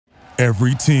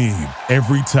Every team,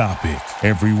 every topic,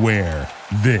 everywhere.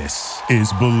 This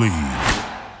is Bleav.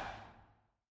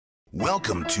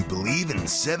 Welcome to Bleav In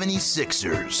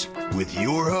 76ers with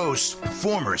your hosts,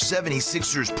 former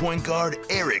 76ers point guard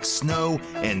Eric Snow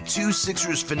and two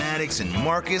Sixers fanatics in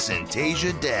Marcus and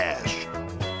Teja Dash.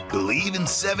 Bleav In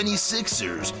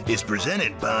 76ers is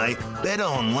presented by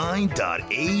BetOnline.AG.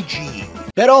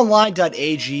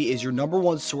 BetOnline.AG is your number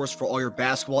one source for all your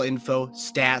basketball info,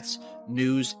 stats,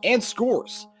 news, and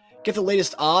scores. Get the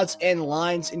latest odds and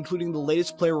lines, including the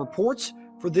latest player reports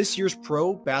for this year's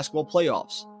pro basketball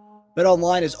playoffs.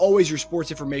 BetOnline is always your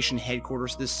sports information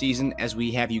headquarters this season, as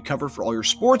we have you covered for all your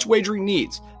sports wagering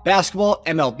needs. Basketball,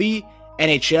 MLB,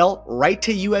 NHL, right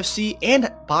to UFC,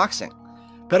 and boxing.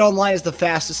 BetOnline is the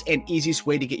fastest and easiest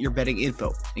way to get your betting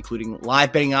info, including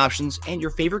live betting options and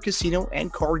your favorite casino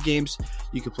and card games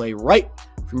you can play right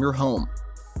from your home.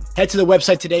 Head to the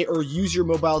website today or use your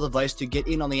mobile device to get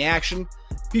in on the action.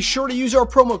 Be sure to use our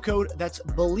promo code, that's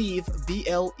Bleav,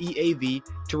 B-L-E-A-V,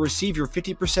 to receive your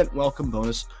 50% welcome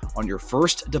bonus on your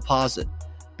first deposit.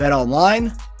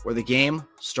 BetOnline, where the game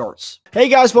starts. Hey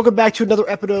guys, welcome back to another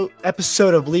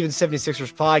episode of Bleav In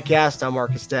 76ers podcast. I'm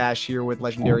Marcus Dash here with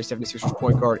legendary 76ers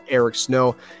point guard Eric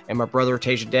Snow and my brother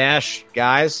Teja Dash.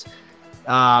 Guys,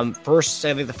 I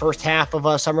think the first half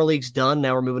of Summer League's done.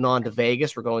 Now we're moving on to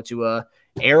Vegas. We're going to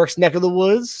Eric's neck of the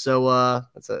woods. So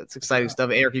it's exciting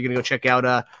stuff. Eric, you're going to go check out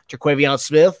Terquavion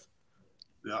Smith?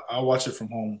 Yeah, I'll watch it from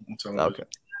home. Okay.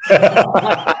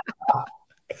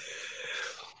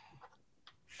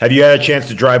 Have you had a chance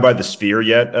to drive by the Sphere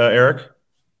yet, Eric?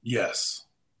 Yes.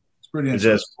 It's pretty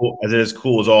interesting. Is it as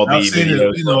cool as all I've the seen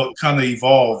videos? it, kind of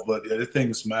evolve, but yeah, the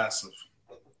thing is massive.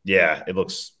 Yeah, it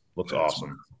looks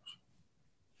awesome.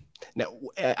 Now,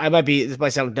 this might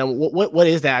sound dumb. What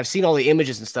is that? I've seen all the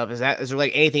images and stuff. Is there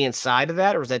like anything inside of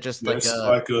that, or is that just like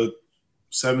a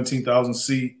 17,000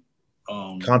 seat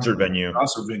concert venue?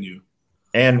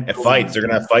 And fights. They're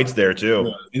gonna have fights there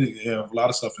too. Yeah, a lot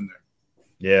of stuff in there.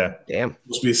 Yeah. Damn.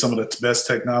 Must be some of the best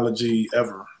technology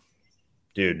ever.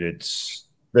 Dude,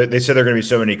 they said there are going to be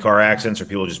so many car accidents or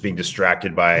people just being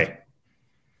distracted by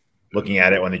looking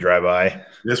at it when they drive by.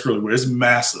 That's really weird. It's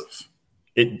massive.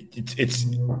 It's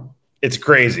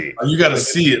crazy. You got to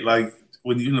see it. Like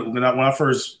when I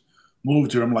first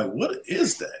moved here, I'm like, what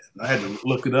is that? And I had to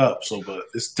look it up. But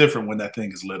it's different when that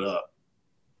thing is lit up.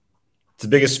 It's the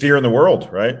biggest sphere in the world,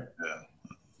 right?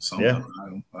 Yeah.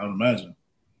 I would imagine.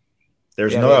 I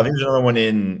think there's another one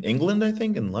in England, I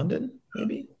think, in London,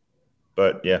 maybe.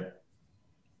 But yeah.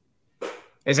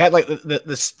 Is that like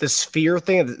the Sphere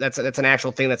thing? That's an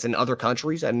actual thing that's in other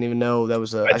countries? I didn't even know that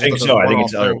was I think so. I think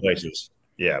it's other places.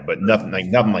 Yeah, but nothing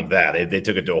like that. They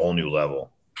took it to a whole new level.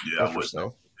 Yeah,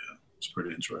 it's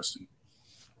pretty interesting.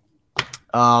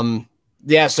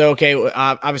 Yeah, so okay.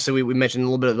 Obviously, we mentioned a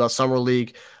little bit about Summer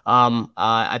League.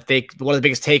 I think one of the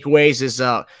biggest takeaways is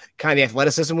kind of the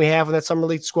athleticism we have in that Summer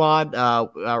League squad.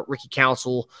 Ricky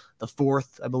Council, the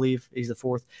fourth, I believe he's the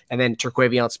fourth, and then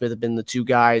Terquavion Smith have been the two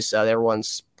guys that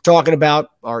everyone's talking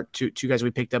about. Are two guys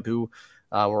we picked up who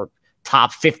were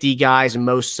top 50 guys in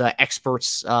most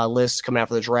experts lists coming out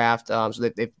for the draft. So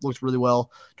they've looked really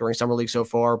well during Summer League so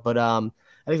far. But I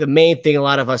think the main thing a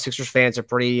lot of us Sixers fans are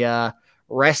pretty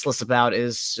restless about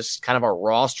is just kind of our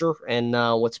roster and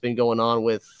what's been going on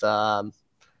with, I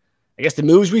guess, the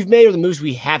moves we've made or the moves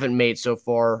we haven't made so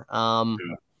far.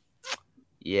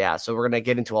 Yeah, so we're going to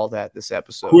get into all that this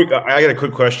episode. I got a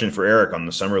quick question for Eric on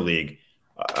the Summer League.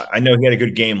 I know he had a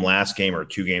good game last game or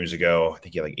 2 games ago. I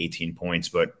think he had like 18 points.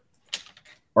 But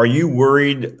are you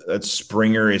worried that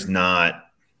Springer is not,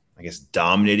 I guess,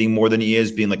 dominating more than he is,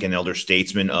 being like an elder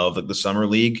statesman of the Summer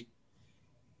League?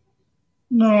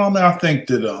 No, I mean, I think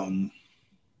that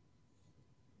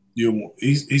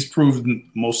he's proven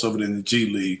most of it in the G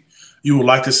League. You would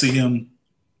like to see him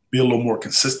be a little more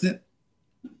consistent,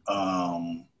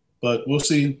 but we'll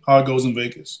see how it goes in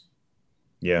Vegas.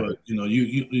 Yeah, but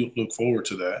you look forward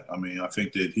to that. I mean, I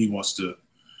think that he wants to,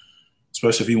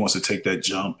 especially if he wants to take that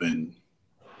jump and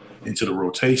into the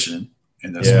rotation,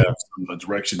 and that's the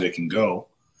direction they can go.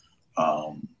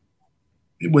 I'm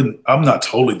not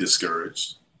totally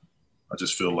discouraged. I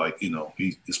just feel like,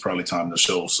 it's probably time to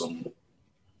show a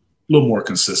little more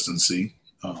consistency.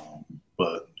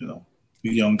 But, he's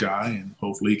a young guy, and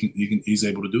hopefully he's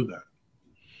able to do that.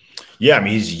 Yeah, I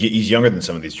mean, he's younger than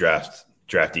some of these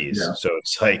draftees. Yeah. So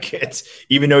it's like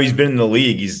even though he's been in the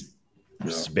league, he's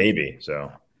just a baby.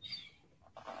 So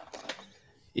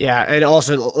yeah, and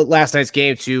also last night's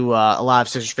game too. A lot of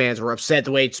Sixers fans were upset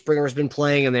the way Springer has been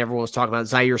playing, and everyone was talking about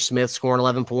Zaire Smith scoring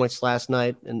 11 points last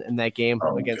night in that game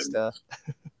against.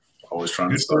 Always trying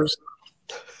to start.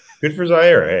 Good for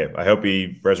Zaire. Hey, I hope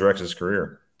he resurrects his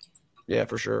career. Yeah,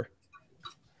 for sure.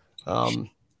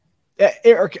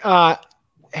 Eric,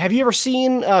 have you ever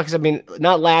seen? Because I mean,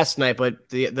 not last night, but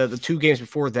the 2 games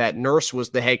before that, Nurse was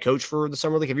the head coach for the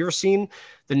summer league. Have you ever seen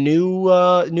the new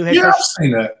head coach? Yeah, I've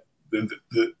seen that.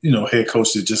 The head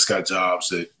coach that just got jobs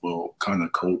that will kind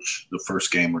of coach the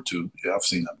first game or two. Yeah, I've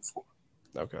seen that before.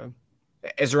 Okay.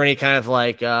 Is there any kind of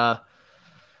like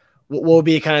what would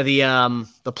be kind of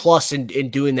the plus in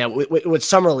doing that with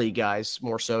summer league guys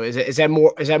more so? Is that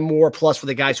more plus for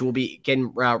the guys who will be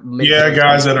getting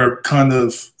guys that are kind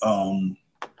of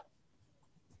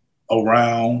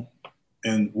around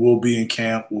and will be in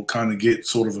camp will kind of get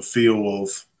sort of a feel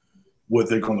of what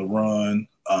they're going to run.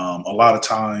 A lot of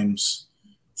times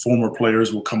former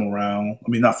players will come around. I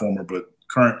mean, not former, but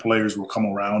current players will come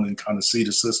around and kind of see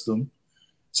the system,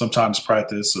 sometimes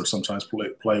practice or sometimes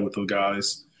play with the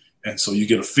guys. And so you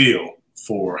get a feel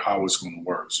for how it's going to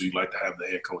work. So you like to have the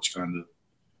head coach kind of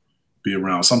be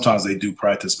around. Sometimes they do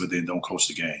practice, but they don't coach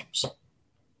the games.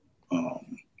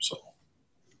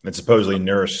 And supposedly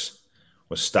Nurse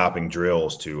was stopping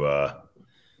drills to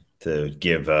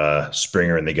give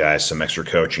Springer and the guys some extra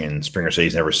coaching. And Springer said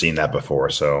he's never seen that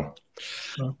before. So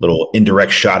a little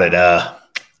indirect shot at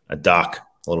Doc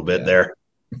a little bit there.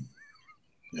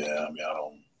 Yeah, I mean, I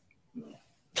don't.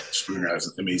 Springer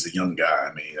has. I mean, he's a young guy.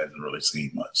 I mean, he hasn't really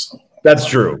seen much. So. That's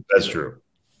true. That's true.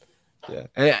 Yeah,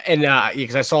 and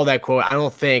because I saw that quote, I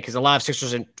don't think because a lot of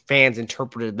Sixers and fans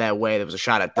interpreted it that way. There was a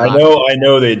shot at Doc. I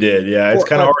know they did. Yeah, it's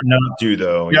kind of hard not to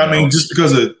though. Yeah, I mean, just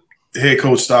because a head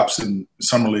coach stops in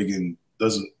summer league and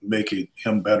doesn't make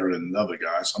him better than another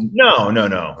guy.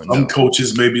 No. Some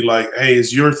coaches may be like, "Hey,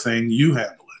 it's your thing. You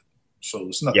handle it." So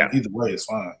it's nothing. Either way, it's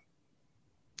fine.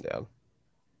 Yeah.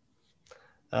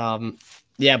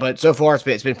 Yeah, but so far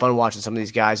it's been fun watching some of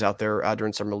these guys out there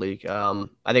during summer league. I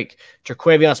think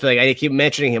Jaquavion's been. I keep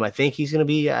mentioning him. I think he's going to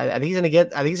be. I think he's going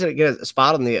to get a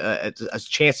spot on the a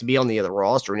chance to be on the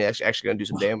roster, and he's actually going to do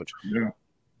some damage. Yeah,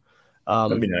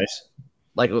 that'd be nice.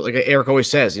 Like Eric always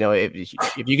says,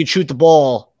 if you can shoot the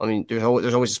ball, I mean, there's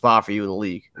always a spot for you in the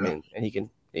league. I mean, and he can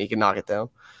knock it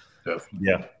down.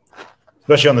 Yeah,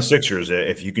 especially on the Sixers,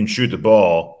 if you can shoot the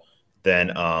ball.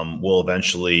 Then we'll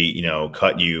eventually,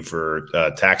 cut you for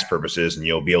tax purposes, and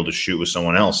you'll be able to shoot with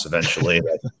someone else eventually,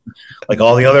 like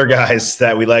all the other guys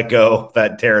that we let go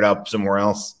that tear it up somewhere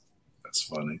else. That's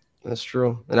funny. That's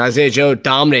true. And Isaiah Joe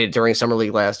dominated during summer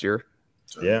league last year.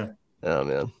 Yeah. Oh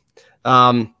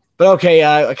man. But okay,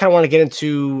 I kind of want to get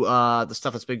into the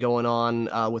stuff that's been going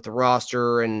on with the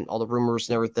roster and all the rumors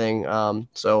and everything.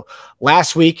 So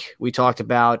last week we talked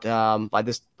about by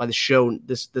this show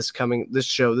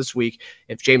this week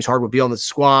if James Harden would be on the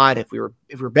squad. If we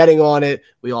were betting on it,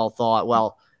 we all thought.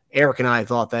 Well, Eric and I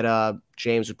thought that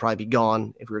James would probably be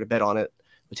gone if we were to bet on it.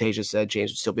 But Teja said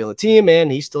James would still be on the team,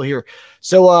 and he's still here.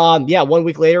 So 1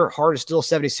 week later, Harden is still a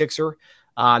 76er.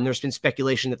 And there's been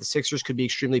speculation that the Sixers could be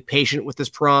extremely patient with this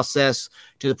process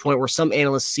to the point where some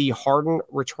analysts see Harden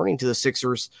returning to the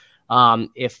Sixers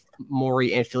if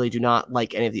Morey and Philly do not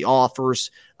like any of the offers.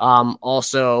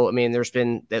 Also, I mean, there's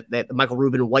been that Michael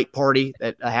Rubin white party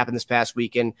that happened this past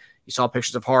weekend. You saw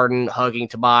pictures of Harden hugging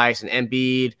Tobias and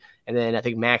Embiid, and then I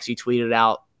think Maxey tweeted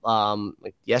out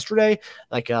yesterday,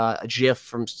 like a GIF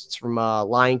from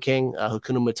Lion King,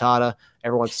 Hakuna Matata.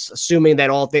 Everyone's assuming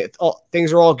that all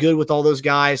things are all good with all those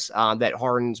guys. That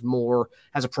Harden's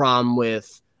has a problem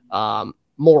with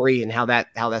Morey and how that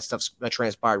stuff's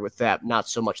transpired with that. Not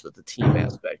so much the team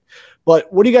aspect.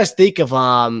 But what do you guys think of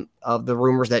the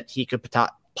rumors that he could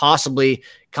possibly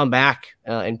come back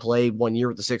and play 1 year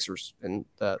with the Sixers and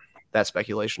that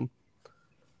speculation?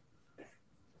 I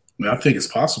mean, I think it's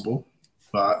possible.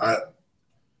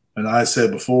 I said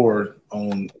before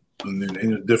in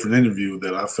a different interview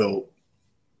that I felt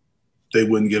they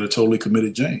wouldn't get a totally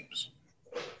committed James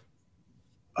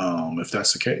if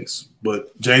that's the case.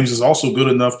 But James is also good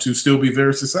enough to still be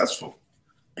very successful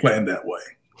playing that way.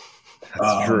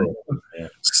 That's true. Yeah.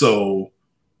 So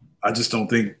I just don't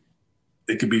think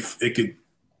it could be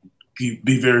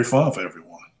very fun for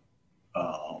everyone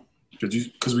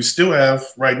because we still have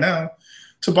right now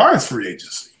Tobias free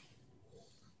agency.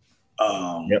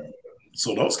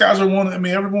 So those guys are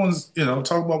everyone's,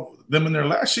 talking about them in their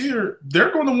last year.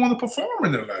 They're going to want to perform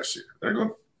in their last year.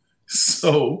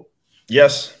 So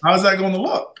yes. How's that going to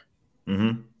look?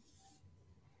 Mm-hmm.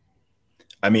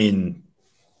 I mean,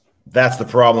 that's the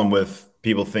problem with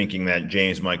people thinking that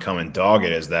James might come and dog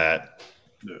it is that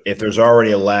if there's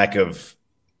already a lack of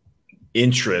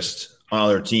interest on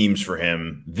other teams for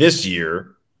him this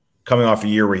year, coming off a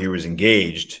year where he was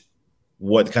engaged,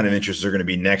 what kind of interests are going to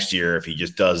be next year if he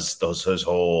just does his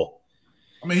whole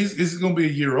I mean, he's going to be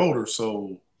a year older,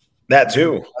 so that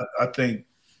too. I think,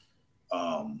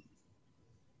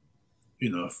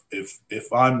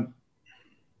 if I'm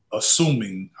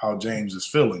assuming how James is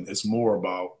feeling, it's more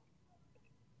about,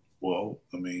 well,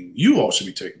 I mean, you all should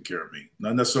be taking care of me,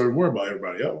 not necessarily worry about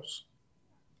everybody else.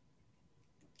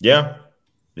 Yeah.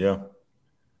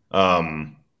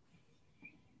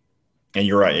 And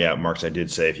you're right. Yeah, Marks, I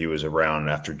did say if he was around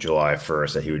after July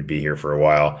 1st that he would be here for a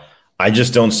while. I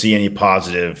just don't see any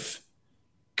positive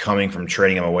coming from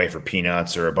trading him away for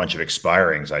peanuts or a bunch of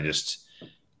expirings.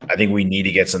 I think we need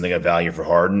to get something of value for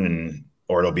Harden,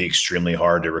 or it'll be extremely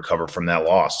hard to recover from that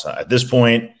loss. At this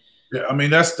point. Yeah, I mean,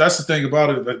 that's the thing about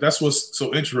it. That's what's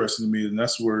so interesting to me, and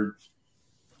that's where,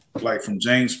 like, from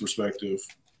James' perspective,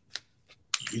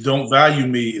 you don't value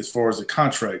me as far as a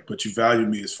contract, but you value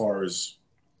me as far as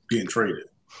being traded.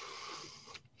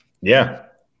 Yeah.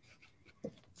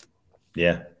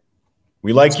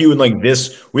 We like you in like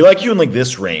this. We like you in like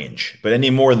this range, but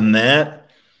any more than that,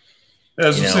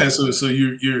 that's what I'm saying. So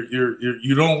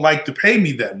you don't like to pay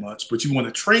me that much, but you want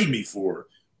to trade me for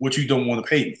what you don't want to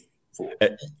pay me for.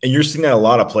 And you're seeing that a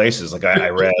lot of places. Like I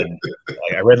read,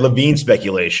 Levine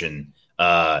speculation.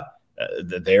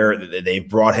 They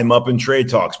brought him up in trade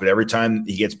talks, but every time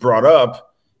he gets brought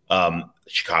up,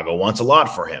 Chicago wants a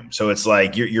lot for him. So it's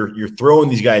like you're throwing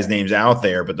these guys' names out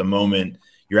there, but the moment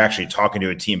you're actually talking to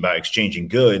a team about exchanging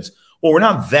goods, well, we're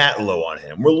not that low on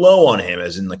him. We're low on him,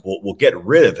 as in like we'll get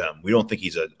rid of him. We don't think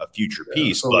he's a future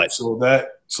piece.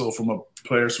 So from a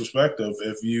player's perspective,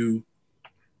 if you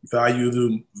value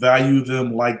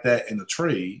them like that in a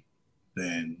trade,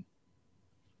 then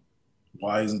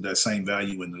why isn't that same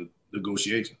value in the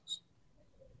negotiations?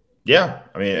 Yeah,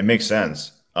 I mean, it makes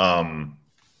sense. I mean,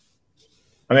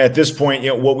 at this point,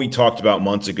 what we talked about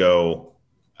months ago,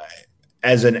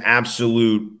 as an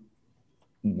absolute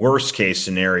worst case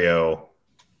scenario,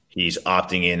 he's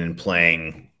opting in and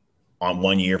playing on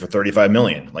 1 year for $35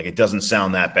 million. Like, it doesn't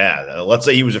sound that bad. Let's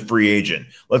say he was a free agent.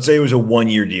 Let's say it was a 1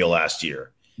 year deal last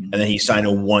year, and then he signed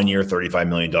a 1 year, $35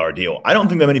 million deal. I don't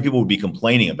think that many people would be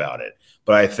complaining about it,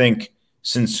 but I think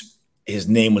since his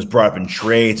name was brought up in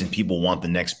trades and people want the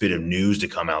next bit of news to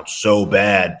come out so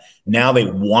bad, now they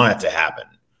want it to happen.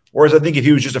 Whereas I think if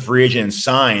he was just a free agent and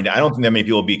signed, I don't think that many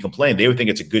people would be complaining. They would think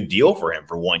it's a good deal for him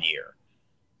for 1 year.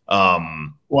 Well,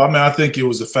 I mean, I think it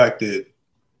was the fact that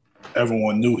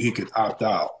everyone knew he could opt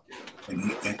out,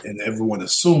 and everyone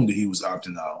assumed that he was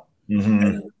opting out. Mm-hmm.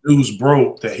 And the news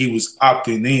broke that he was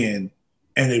opting in,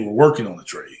 and they were working on the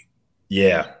trade.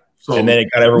 Yeah. So and then it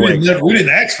got everyone. We didn't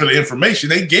ask for the information;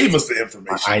 they gave us the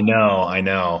information. I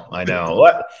know.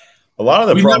 A lot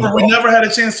of the problems. We never had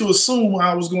a chance to assume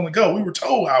how it was going to go. We were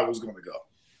told how it was going to go.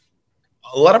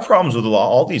 A lot of problems with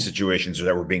all these situations are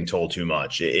that we're being told too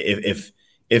much. If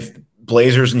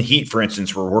Blazers and Heat, for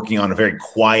instance, were working on a very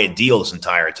quiet deal this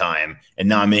entire time and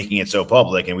not making it so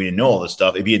public, and we didn't know all this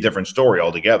stuff, it'd be a different story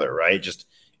altogether, right? Just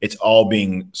it's all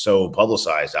being so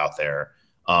publicized out there.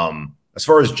 As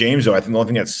far as James, though, I think the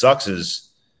only thing that sucks is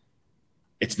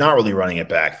it's not really running it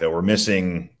back, though. We're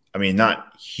missing, I mean,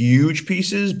 not huge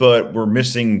pieces, but we're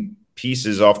missing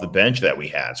pieces off the bench that we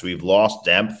had. So we've lost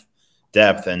depth,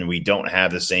 and we don't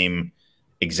have the same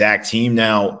exact team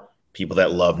now. People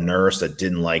that love Nurse, that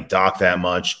didn't like Doc that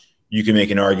much, you can make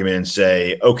an argument and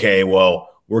say, okay, well,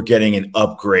 we're getting an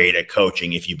upgrade at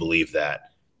coaching if you believe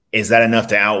that. Is that enough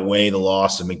to outweigh the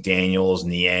loss of McDaniels,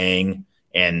 Niang,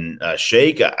 and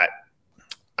Shake?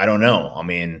 I don't know. I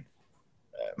mean,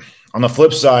 on the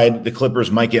flip side, the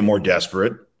Clippers might get more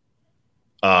desperate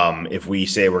if we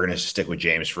say we're going to stick with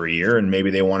James for a year, and maybe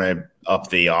they want to up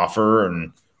the offer,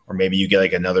 or maybe you get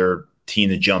like another team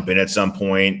to jump in at some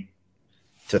point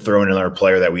to throw in another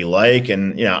player that we like.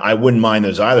 And, I wouldn't mind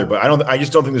those either, but I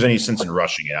just don't think there's any sense in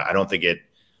rushing it.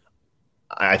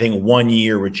 I think 1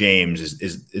 year with James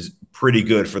is pretty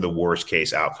good for the worst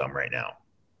case outcome right now.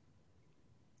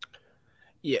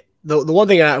 Yeah. The one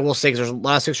thing I will say, because there's a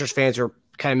lot of Sixers fans who are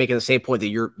kind of making the same point that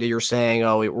you're saying,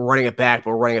 oh, we're running it back,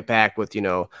 but we're running it back with,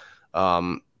 guys,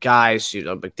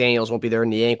 McDaniels won't be there,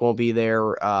 Niang won't be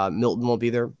there, Milton won't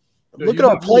be there. Look at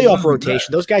our playoff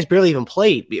rotation. Those guys barely even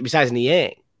played besides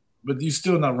Niang. But you're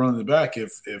still not running it back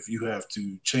if you have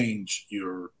to change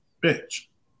your bench.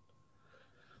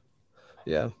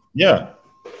 Yeah.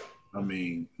 I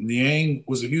mean, Niang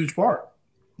was a huge part.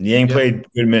 Niang played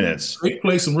good minutes. He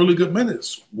played some really good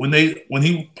minutes when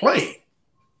he played.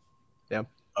 Yeah.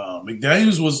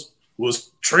 McDaniels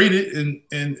was traded,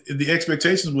 and the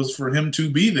expectations was for him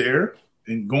to be there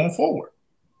and going forward.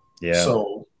 Yeah.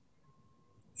 So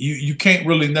you can't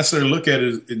really necessarily look at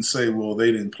it and say, well,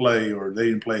 they didn't play or they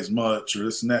didn't play as much or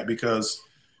this and that, because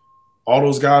all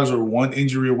those guys are one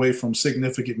injury away from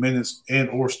significant minutes and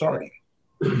or starting.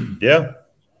 Yeah.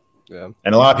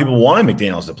 And a lot of people wanted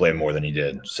McDaniels to play more than he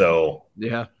did. So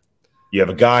yeah, you have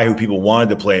a guy who people wanted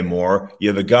to play more. You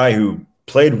have a guy who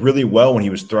played really well when he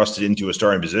was thrusted into a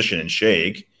starting position in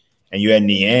Shake. And you had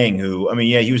Niang, who, I mean,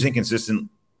 yeah, he was inconsistent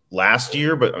last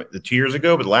year, but 2 years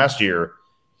ago, but last year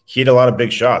he had a lot of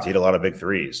big shots. He had a lot of big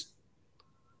threes.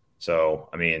 So,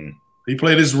 I mean, he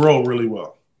played his role really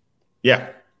well. Yeah.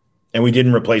 And we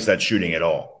didn't replace that shooting at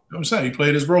all. You know what I'm saying? He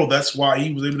played his role. That's why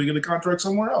he was able to get a contract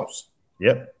somewhere else.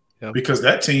 Yep. Because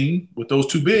that team with those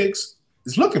two bigs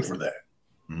is looking for that.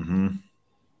 Mm-hmm.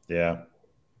 Yeah.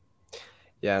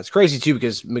 Yeah, it's crazy too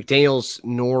because McDaniels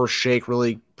nor Shake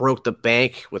really broke the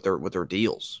bank with their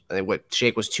deals. I think what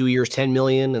Shake was 2 years, $10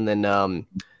 million, and then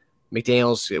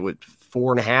McDaniels it was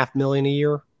 $4.5 million a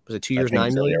year. Was it 2 years,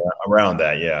 $9 million? Around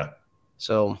that, yeah.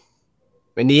 So,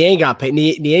 and Niang got paid.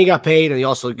 Niang got paid, and you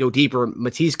also go deeper.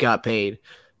 Matisse got paid,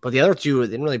 but the other two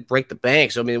didn't really break the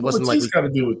bank. So I mean, it wasn't Matisse like got to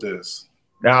do with this.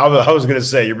 Now, I was going to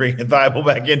say, you're bringing Thibault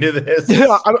back into this.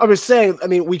 I was saying, I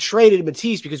mean, we traded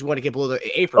Matisse because we wanted to get below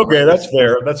the apron. Okay, that's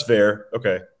fair. That's fair.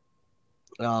 Okay.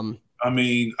 I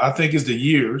mean, I think it's the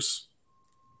years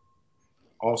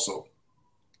also.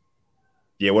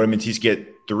 Yeah, what did Matisse get?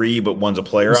 3, but one's a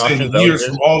player option? Years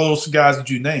from all those guys that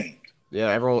you named.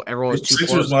 Yeah, everyone was too Sixers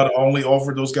close. might have only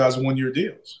offered those guys 1 year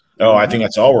deals. Oh, I think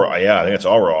that's all we're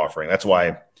offering. That's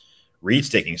why Reed's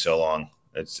taking so long.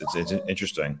 It's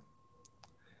interesting.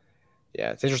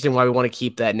 Yeah, it's interesting why we want to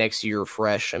keep that next year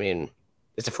fresh. I mean,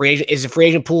 is the free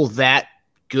agent pool that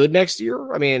good next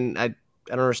year? I mean, I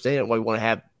don't understand why we want to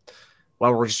have why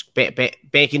we're just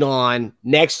banking on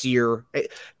next year.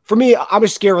 For me, I'm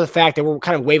just scared of the fact that we're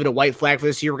kind of waving a white flag for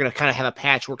this year. We're going to kind of have a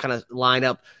patch. We're kind of line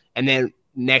up, and then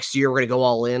next year we're going to go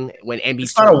all in when Embiid.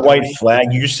 It's not a white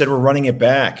flag. You just said we're running it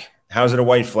back. How is it a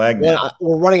white flag now? Well,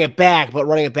 we're running it back, but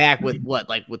running it back with what,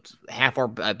 like with half our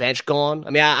bench gone?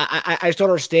 I mean, I just don't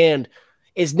understand.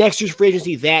 Is next year's free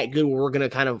agency that good where we're going to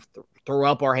kind of throw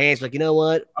up our hands like, you know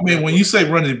what? I mean, when you say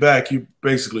running it back, you're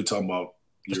basically talking about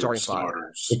The your starting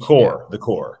starters. The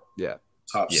core. Yeah.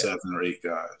 Top 7 or 8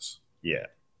 guys. Yeah.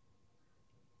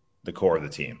 The core of the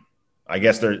team. I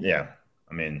guess they're,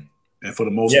 I mean. And for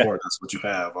the most part, that's what you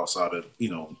have outside of,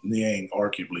 Niang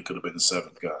arguably could have been the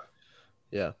 7th guy.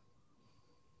 Yeah.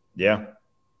 Yeah.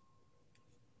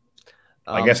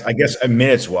 I guess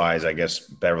minutes wise, I guess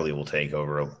Beverly will take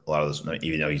over a lot of this,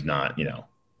 even though he's not, he's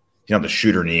not the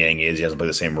shooter Niang is. He doesn't play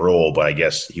the same role, but I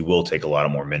guess he will take a lot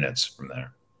of more minutes from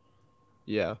there.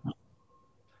 Yeah.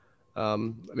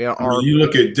 You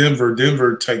look at Denver.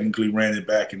 Denver technically ran it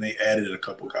back, and they added a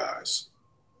couple guys.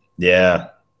 Yeah.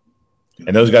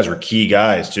 And those guys were key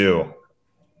guys too.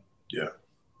 Yeah.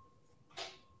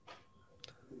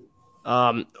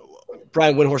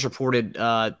 Brian Windhorst reported,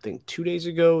 I think 2 days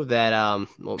ago that a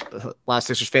lot of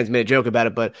Sixers fans made a joke about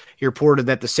it, but he reported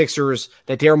that that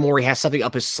Daryl Morey has something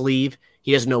up his sleeve.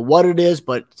 He doesn't know what it is,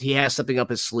 but he has something up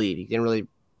his sleeve. He didn't really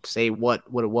say what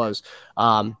it was.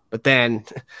 But then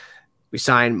we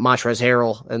signed Montrezl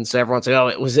Harrell, and so everyone's like,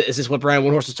 "Oh, is this what Brian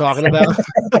Windhorst was talking about?"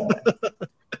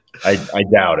 I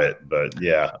doubt it, but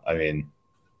yeah, I mean,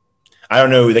 I don't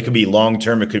know. That could be long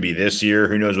term. It could be this year.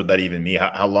 Who knows what that even means?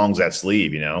 How long's that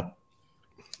sleeve? Yeah.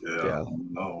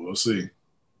 No, we'll see.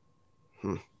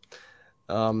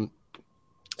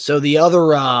 So the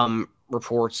other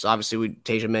reports, obviously,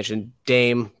 Teja mentioned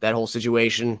Dame, that whole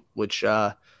situation, which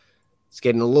it's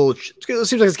getting it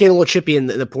seems like it's getting a little chippy in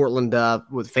the Portland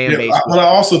with fan base. But I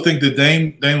also think the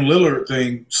Dame Lillard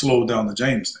thing slowed down the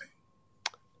James thing.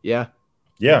 Yeah.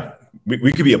 Yeah.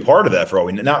 We could be a part of that for all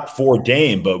we know. Not for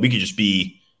Dame, but we could just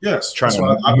be trying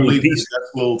to – I believe that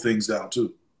slowed things down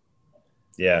too.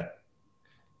 Yeah.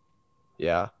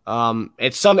 Yeah.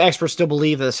 And some experts still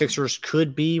believe that the Sixers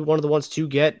could be one of the ones to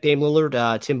get Dame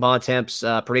Lillard. Tim Bontemps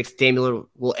predicts Dame Lillard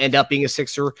will end up being a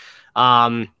Sixer.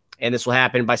 And this will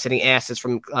happen by sending assets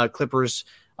from Clippers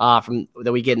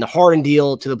that we get in the Harden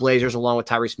deal to the Blazers along with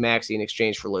Tyrese Maxey in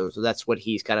exchange for Lillard. So that's what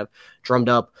he's kind of drummed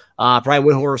up. Brian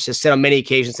Windhorst has said on many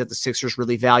occasions that the Sixers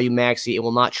really value Maxey and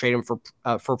will not trade him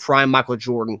for prime Michael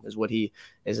Jordan, is what he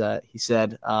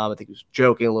said. I think he was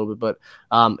joking a little bit, but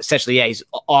essentially, he's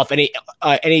off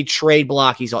any trade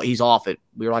block. He's off it.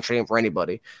 We're not trading for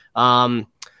anybody.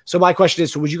 So my question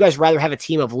is: would you guys rather have a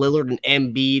team of Lillard and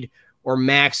Embiid or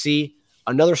Maxey,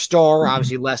 another star,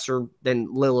 obviously lesser than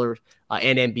Lillard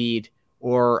and Embiid,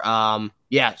 or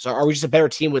so are we just a better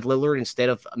team with Lillard instead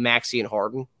of Maxey and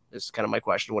Harden? This is kind of my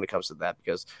question when it comes to that,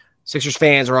 because Sixers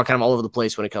fans are all over the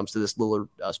place when it comes to this Lillard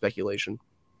speculation.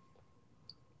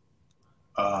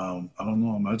 I don't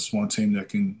know. I just want a team that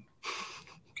can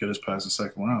get us past the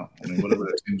second round. I mean, whatever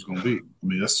that team's going to be. I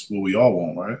mean, that's what we all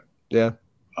want, right? Yeah.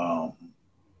 I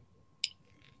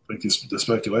think the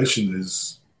speculation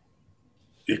is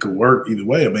it could work either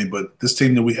way. I mean, but this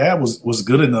team that we had was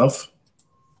good enough.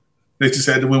 They just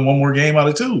had to win one more game out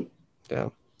of two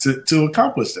to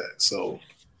accomplish that. So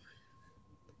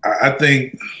I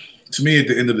think, to me, at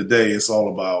the end of the day, it's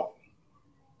all about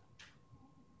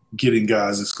getting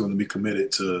guys that's going to be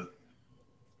committed to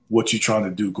what you're trying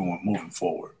to do moving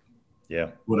forward. Yeah.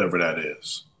 Whatever that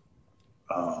is.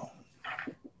 I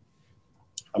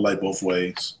like both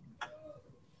ways.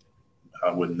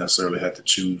 I wouldn't necessarily have to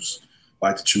choose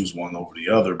one over the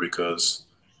other because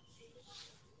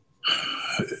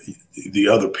the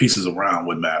other pieces around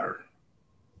would matter.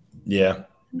 Yeah.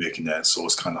 Making that. So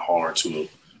it's kind of hard to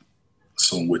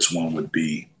assume which one would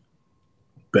be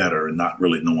better and not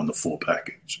really knowing the full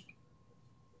package.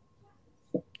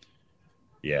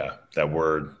 Yeah. That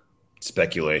word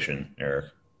speculation, Eric.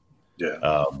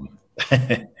 Yeah.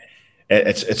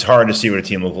 It's hard to see what a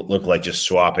team look like just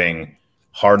swapping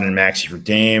Harden and Maxey for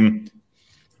Dame.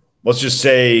 Let's just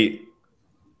say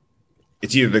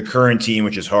it's either the current team,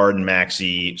 which is Harden,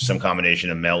 Maxey, some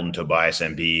combination of Melton, Tobias,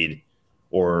 Embiid,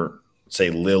 or say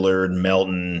Lillard,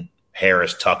 Melton,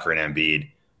 Harris, Tucker, and Embiid.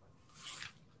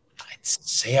 I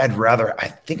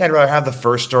think I'd rather have the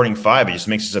first starting five. It just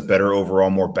makes us a better overall,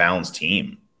 more balanced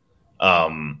team.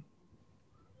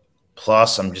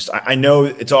 Plus, I know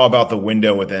it's all about the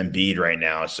window with Embiid right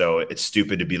now, so it's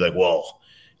stupid to be like, well,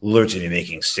 Lillard's going to be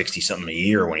making 60-something a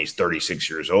year when he's 36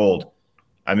 years old.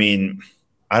 I mean,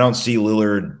 I don't see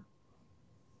Lillard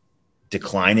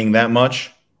declining that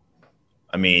much.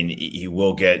 I mean, he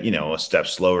will get, a step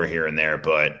slower here and there,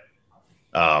 but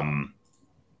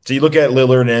so you look at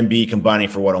Lillard and Embiid combining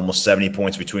for almost 70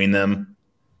 points between them.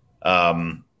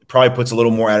 Probably puts a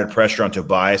little more added pressure on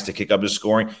Tobias to kick up his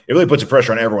scoring. It really puts a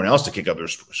pressure on everyone else to kick up their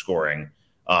scoring.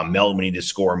 Melton would need to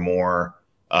score more.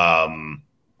 And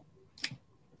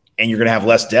you're going to have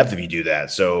less depth if you do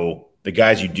that. So the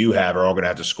guys you do have are all going to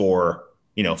have to score,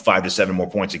 5 to 7 more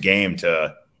points a game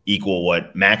to equal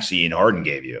what Maxey and Harden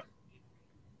gave you.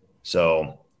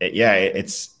 So,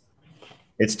 it's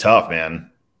tough,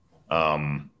 man.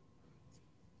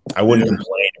 I wouldn't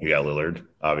complain if we got Lillard,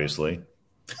 obviously.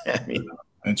 I mean,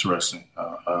 interesting.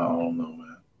 I don't know,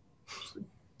 man.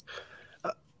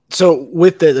 So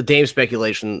with the Dame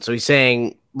speculation, so he's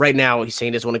saying right now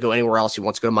he doesn't want to go anywhere else. He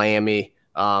wants to go to Miami.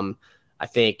 I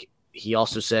think he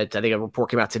also said, a report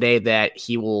came out today that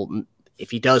he will, if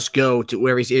he does go to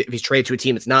where if he's traded to a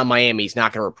team that's not Miami, he's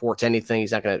not going to report to anything.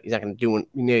 He's not going to do,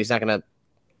 he's not going to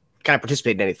kind of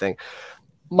participate in anything.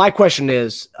 My question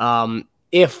is,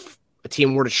 if a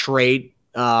team were to trade,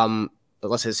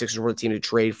 let's say the Sixers were the team to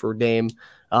trade for Dame,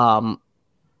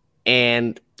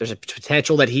 and there's a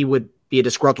potential that he would be a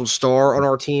disgruntled star on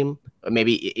our team, or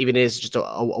maybe even is just a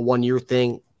 1-year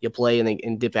thing you play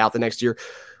and dip out the next year.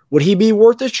 Would he be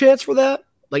worth this chance for that?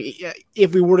 Like,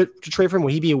 if we were to trade for him,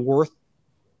 would he be worth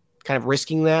kind of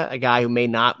risking that? A guy who may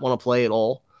not want to play at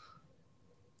all?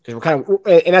 Because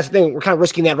and that's the thing, we're kind of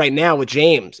risking that right now with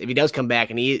James. If he does come back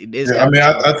and he is, I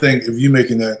think if you're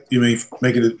making that,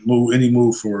 making it move, any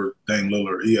move for Dame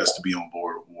Lillard, he has to be on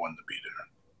board with wanting to be there.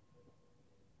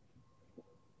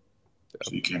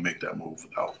 So you can't make that move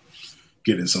without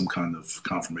getting some kind of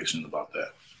confirmation about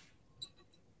that.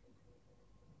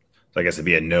 So I guess it'd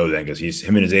be a no then, because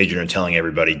him and his agent are telling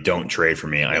everybody, don't trade for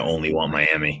me. I only want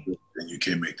Miami. And you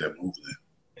can't make that move then.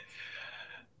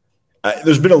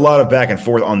 There's been a lot of back and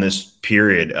forth on this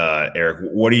period, Eric.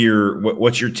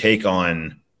 What's your take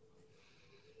on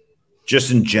just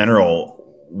in general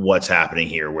what's happening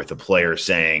here with the player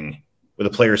signing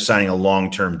a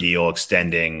long-term deal,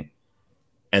 extending,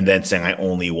 and then saying, I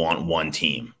only want one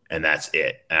team and that's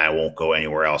it, and I won't go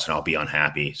anywhere else and I'll be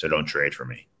unhappy, so don't trade for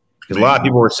me. Because a lot of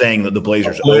people were saying that the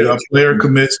Blazers a player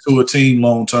commits to a team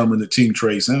long-term and the team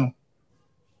trades him,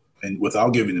 and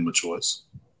without giving him a choice.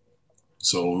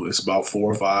 So it's about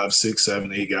 4, 5, 6,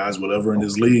 7, 8 guys, whatever in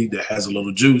this league that has a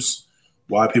little juice.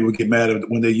 Why people get mad at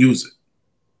when they use it?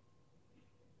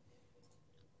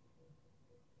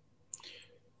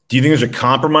 Do you think there's a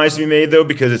compromise to be made, though?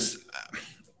 Because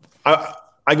I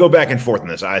go back and forth on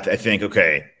this. I think,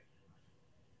 okay,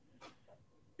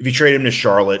 if you trade him to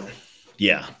Charlotte,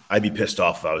 yeah, I'd be pissed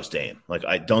off if I was Dame.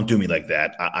 Like, don't do me like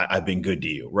that. I've been good to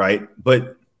you, right?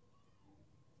 But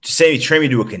to say trade me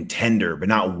to a contender, but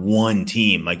not one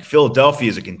team. Like, Philadelphia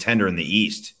is a contender in the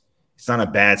East. It's not a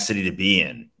bad city to be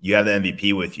in. You have the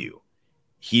MVP with you.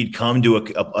 He'd come to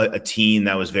a team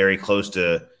that was very close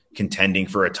to contending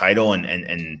for a title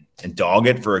and dog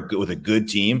it with a good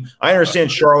team. I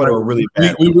understand Charlotte are really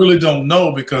bad. We really don't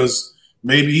know because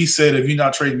Maybe he said, if you're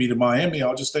not trading me to Miami,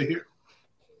 I'll just stay here.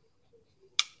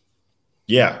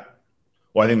 Yeah.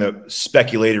 Well, I think the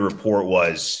speculated report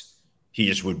was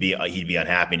he'd be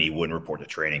unhappy and he wouldn't report to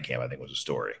training camp, I think was the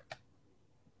story.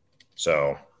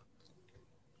 So,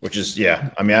 which is,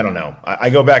 I mean, I don't know. I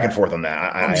go back and forth on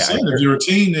that. I'm saying if you're a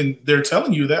team and they're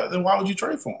telling you that, then why would you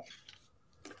trade for him?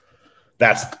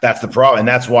 That's the problem. And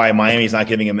that's why Miami's not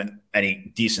giving him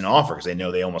any decent offer because they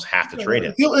know they almost have to trade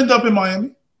him. He'll end up in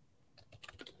Miami.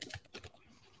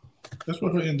 That's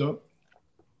where he'll end up.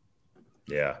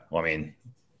 Yeah. Well, I mean,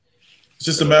 it's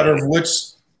just a matter of which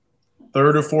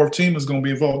third or fourth team is going to be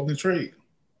involved in the trade.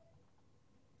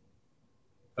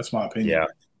 That's my opinion. Yeah.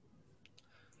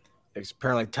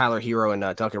 Apparently, Tyler Hero and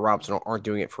Duncan Robinson aren't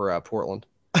doing it for Portland.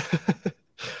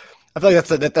 I feel like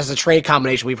that's a trade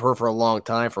combination we've heard for a long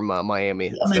time from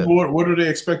Miami. I mean, what are they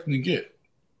expecting to get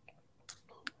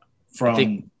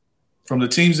from the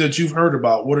teams that you've heard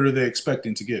about? What are they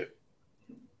expecting to get?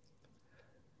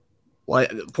 Well,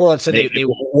 Portland said they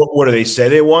what do they say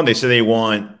they want? They say they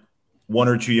want 1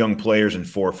 or 2 young players and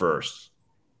 4 firsts.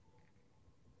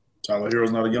 Tyler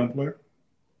Hero's not a young player.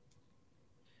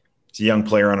 It's a young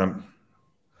player on a.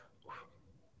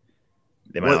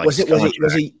 Was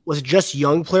it just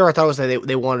young player? I thought it was that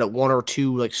they wanted 1 or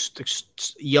 2 like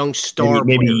young star,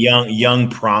 maybe young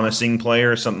promising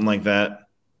player, something like that.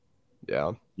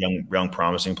 Yeah, young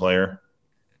promising player.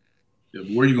 Yeah,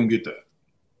 but where are you gonna get that?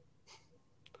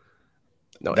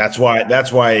 No, that's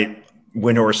why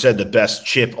Windhorst said the best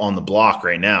chip on the block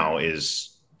right now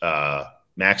is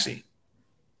Maxey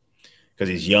because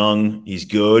he's young, he's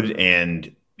good,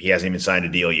 and he hasn't even signed a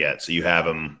deal yet. So you have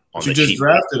him on the cheap. You just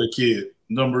drafted a kid,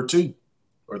 number 2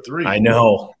 or 3. I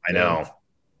know.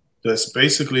 That's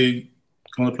basically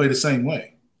going to play the same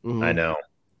way. Mm-hmm. I know,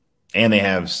 and they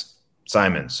have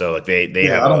Simon. So like they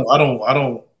have.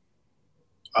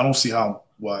 I don't see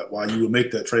why you would make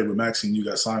that trade with Maxey and you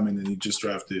got Simon and you just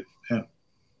drafted him.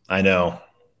 I know.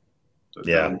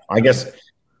 I guess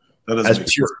that doesn't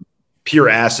as pure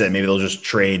asset, maybe they'll just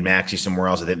trade Maxey somewhere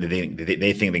else. They think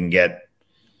they can get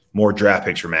more draft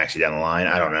picks for Maxey down the line.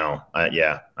 I don't know. I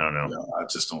don't know. No, I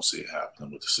just don't see it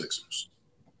happening with the Sixers.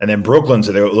 And then Brooklyn,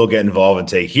 so they'll get involved and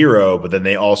take Hero, but then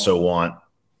they also want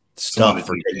stuff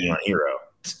for taking on Hero.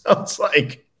 So it's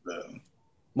like,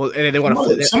 well, and they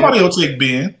want somebody will take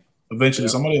Ben. Eventually,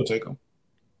 somebody will take him.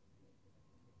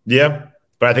 Yeah,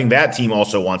 but I think that team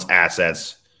also wants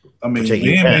assets. I mean,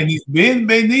 Ben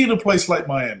may need a place like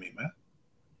Miami, man.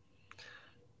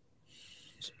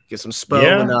 Get some Spo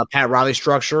and Pat Riley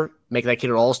structure. Make that kid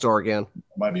an all-star again.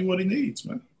 Might be what he needs,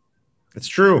 man. It's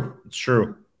true.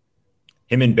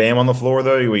 Him and Bam on the floor,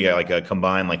 though, we got like a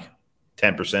combined like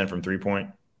 10% from 3-point.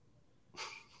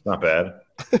 Not bad.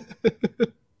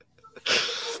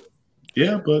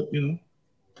 Yeah, but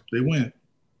they win.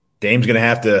 Dame's gonna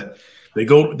have to. They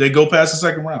go past the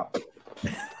second round.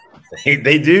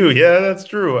 They do. Yeah, that's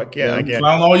true. I can't.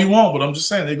 Clown all you want, but I'm just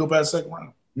saying they go past the second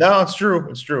round. No, it's true.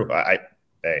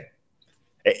 Hey,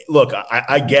 look,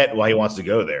 I get why he wants to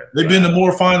go there. They've been to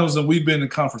more finals than we've been to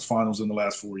conference finals in the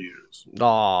last 4 years.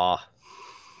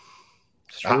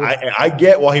 I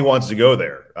get why he wants to go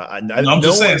there. I'm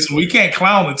just saying, so we can't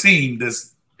clown a team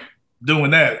that's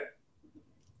doing that.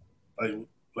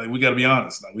 Like we got to be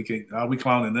honest. Now we can't. How are we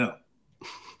clowning them?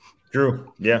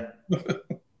 True. Yeah.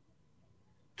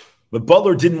 But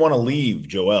Butler didn't want to leave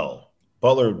Joel.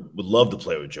 Butler would love to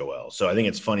play with Joel. So I think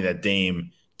it's funny that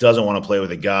Dame doesn't want to play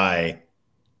with a guy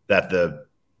who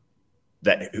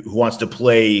wants to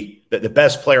play that the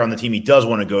best player on the team he does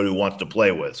want to go to wants to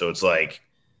play with. So it's like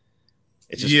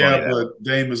it's just funny but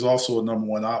Dame is also a number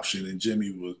 1 option, and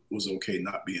Jimmy was okay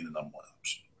not being the number 1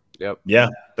 option. Yep. Yeah,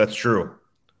 that's true.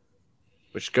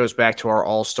 Which goes back to our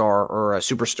all-star or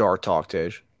superstar talk,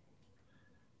 Tej.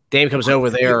 Dame comes over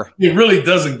there. It really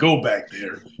doesn't go back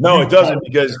there. No, it doesn't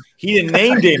because he didn't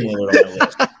name Dame Lillard on that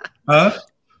list. Huh?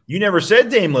 You never said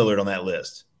Dame Lillard on that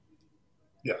list.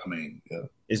 Yeah, I mean, yeah.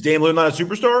 Is Dame Lillard not a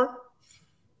superstar?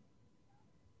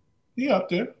 He up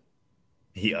there.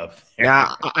 Yeah,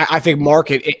 I think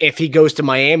Mark, if he goes to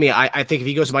Miami, I think if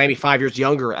he goes to Miami 5 years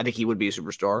younger, I think he would be a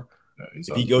superstar. Yeah,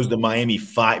 if he goes to Miami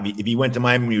if he went to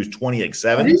Miami when he was 20, like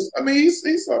 7. He's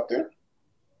up there.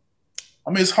 I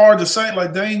mean, it's hard to say.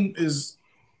 Like Dame is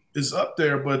up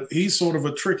there, but he's sort of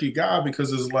a tricky guy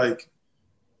because it's like,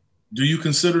 do you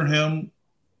consider him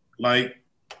like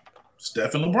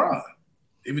Steph and LeBron?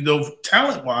 Even though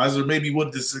talent-wise, or maybe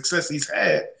what the success he's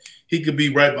had, he could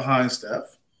be right behind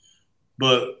Steph.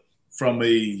 But from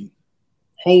a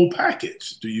whole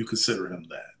package, do you consider him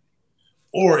that?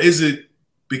 Or is it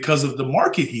because of the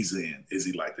market he's in? Is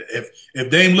he like that? If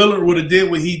Dame Lillard would have did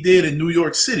what he did in New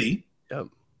York City,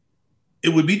 it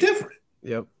would be different.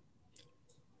 Yep.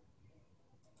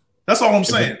 That's all I'm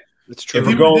saying. It's true.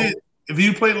 If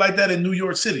you played like that in New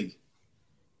York City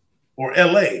or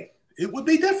LA, it would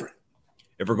be different.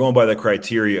 If we're going by the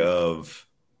criteria of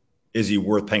is he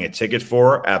worth paying a ticket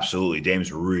for? Absolutely.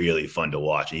 Dame's really fun to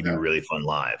watch. And he'd be really fun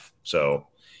live. So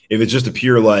if it's just a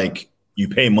pure like you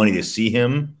pay money to see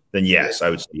him, then yes, I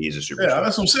would say he's a superstar. Yeah,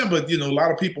 that's what I'm saying. But a lot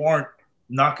of people aren't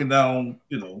knocking down.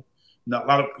 A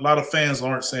lot of fans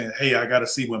aren't saying, "Hey, I got to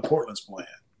see when Portland's playing."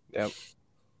 Yep.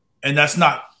 And that's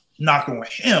not knock on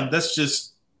him. That's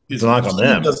just it's knock on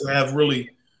them. Doesn't have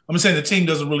really. I'm saying the team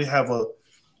doesn't really have a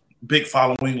big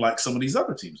following like some of these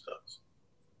other teams does.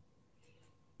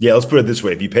 Yeah, let's put it this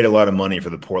way. If you paid a lot of money for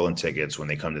the Portland tickets when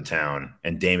they come to town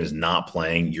and Dame is not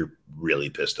playing, you're really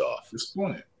pissed off.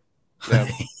 Disappointed. Yeah.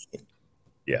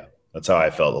 Yeah, that's how I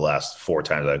felt the last 4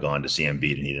 times I've gone to see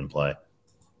Embiid and he didn't play.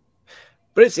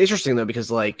 But it's interesting, though,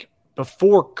 because,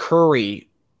 before Curry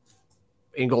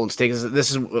in Golden State,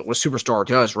 this is what Superstar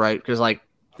does, right? Because,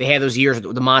 they had those years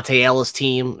with the Monte Ellis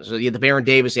team. So you had the Baron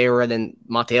Davis era, then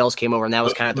Monte Ellis came over, and that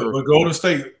was kind of But Golden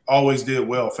State always did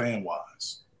well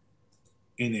fan-wise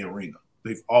in the arena.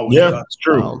 They've always done. That's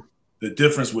true. The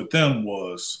difference with them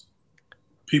was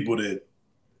people that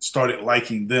started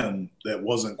liking them that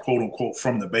wasn't quote unquote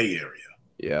from the Bay Area.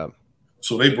 Yeah.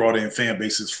 So they brought in fan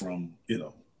bases from,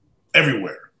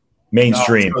 everywhere.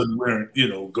 Mainstream. We're,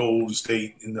 Golden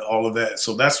State and all of that.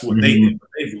 So that's what they did.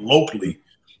 They locally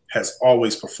has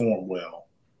always performed well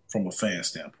from a fan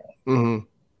standpoint.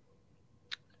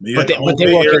 Mm-hmm. But they work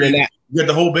in that. You got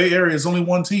the whole Bay Area is only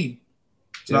one team.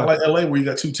 It's not like LA where you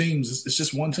got 2 teams. It's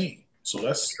just one team. So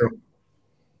that's true.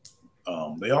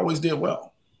 They always did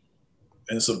well.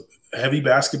 And it's a heavy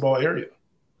basketball area.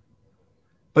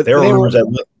 But there were rumors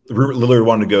that Lillard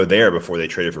wanted to go there before they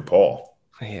traded for Paul.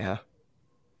 Yeah.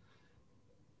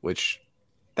 Which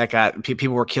that got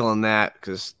people were killing that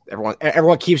because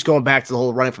everyone keeps going back to the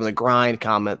whole running from the grind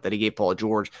comment that he gave Paul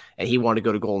George, and he wanted to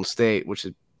go to Golden State, which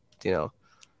is,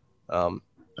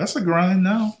 that's a grind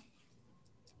now.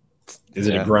 Is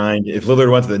it a grind? If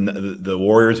Lillard went to the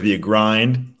Warriors, it'd be a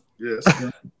grind. Yes.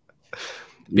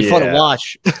 Be fun to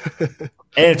watch.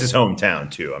 And it's his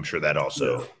hometown too. I'm sure that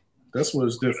also. That's what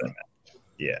is different.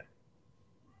 Yeah.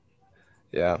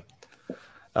 Yeah.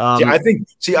 I think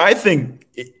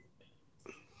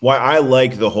why I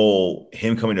like the whole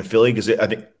him coming to Philly, because I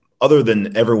think other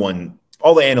than everyone,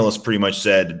 all the analysts pretty much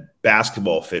said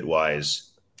basketball fit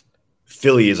wise,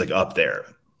 Philly is up there,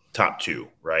 top 2,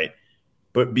 right?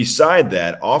 But beside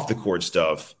that, off the court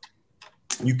stuff,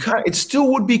 it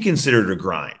still would be considered a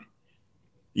grind.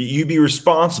 You'd be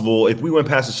responsible if we went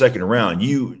past the second round.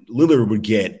 Lillard would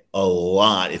get a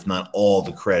lot, if not all,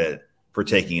 the credit for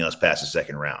taking us past the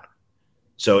second round.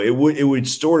 So it would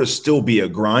sort of still be a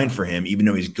grind for him, even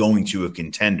though he's going to a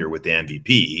contender with the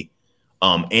MVP.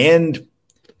 And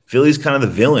Philly's kind of the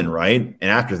villain, right? And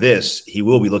after this, he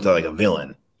will be looked at like a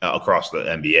villain across the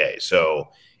NBA. So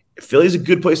Philly's a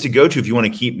good place to go to if you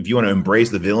want to embrace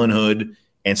the villainhood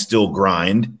and still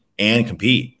grind and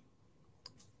compete.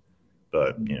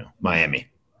 But Miami.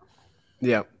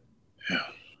 Yeah.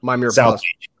 Miami or South.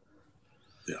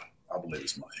 Yeah, I believe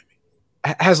it's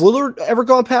Miami. Has Lillard ever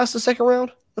gone past the second round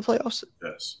of the playoffs?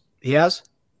 Yes. He has?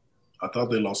 I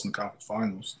thought they lost in the conference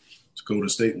finals to Golden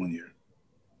State one year.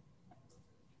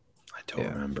 I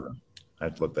don't remember. I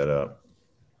have to look that up.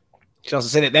 You should also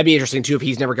say that'd be interesting too if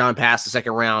he's never gone past the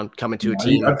second round coming to a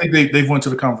team. I think they went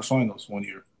to the conference finals one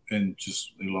year and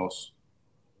just they lost.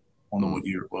 I don't know what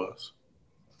year it was.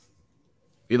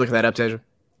 You looking that up, Teja?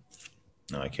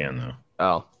 No, I can though.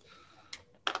 Oh.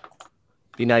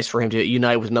 Be nice for him to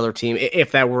unite with another team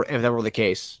if that were the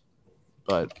case.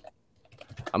 But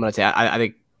I'm gonna say I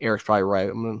think Eric's probably right.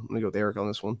 I'm gonna go with Eric on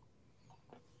this one.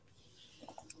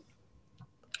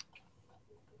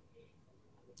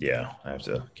 Yeah, I have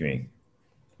to we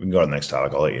can go to the next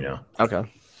topic. I'll let you know. Okay.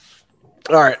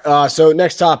 All right. So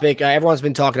next topic. Everyone's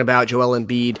been talking about Joel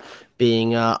Embiid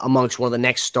being amongst one of the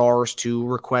next stars to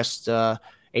request a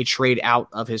trade out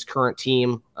of his current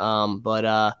team.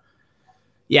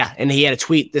 Yeah, and he had a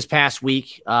tweet this past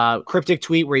week, cryptic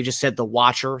tweet where he just said the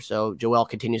Watcher. So Joel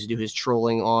continues to do his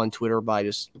trolling on Twitter by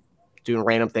just doing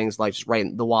random things like just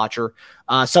writing the Watcher.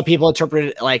 Some people interpret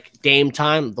it like Dame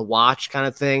time, the watch kind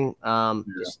of thing.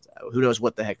 Just who knows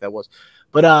what the heck that was.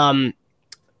 But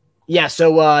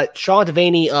so Sean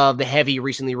Devaney of The Heavy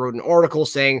recently wrote an article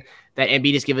saying that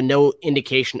Embiid has given no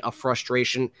indication of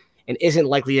frustration and isn't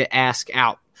likely to ask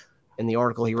out. In the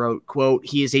article he wrote, quote,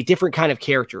 "He is a different kind of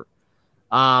character."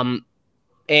 And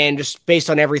just based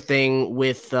on everything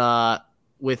with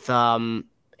Embiid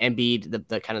Embiid,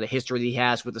 the kind of the history that he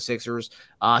has with the Sixers.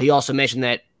 He also mentioned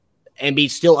that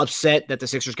Embiid's still upset that the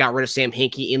Sixers got rid of Sam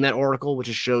Hinkie in that article, which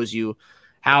just shows you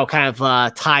how kind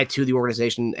of tied to the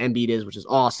organization Embiid is, which is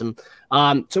awesome.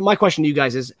 So my question to you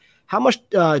guys is, how much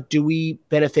do we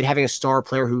benefit having a star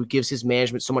player who gives his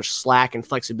management so much slack and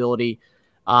flexibility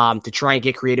to try and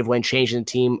get creative when changing the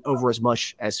team over as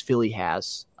much as Philly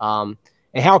has? And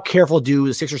how careful do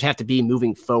the Sixers have to be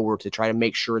moving forward to try to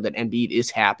make sure that Embiid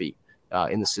is happy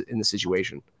in the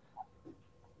situation?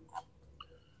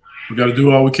 We got to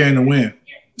do all we can to win.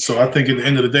 So I think at the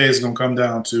end of the day, it's going to come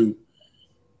down to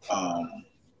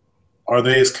are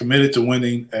they as committed to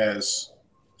winning as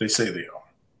they say they are?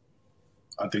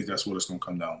 I think that's what it's going to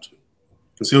come down to.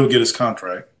 Because he'll get his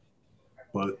contract,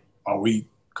 but are we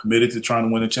committed to trying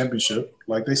to win a championship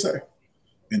like they say?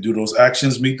 And do those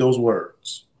actions meet those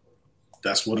words?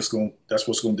 That's what's going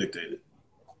to dictate it.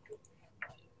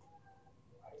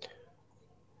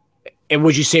 And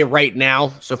would you say right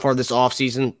now, so far this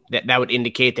offseason, that would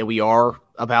indicate that we are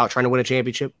about trying to win a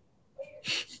championship?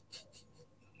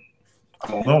 I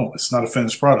don't know. It's not a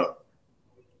finished product.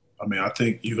 I mean, I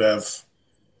think you have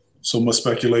so much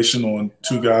speculation on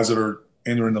two guys that are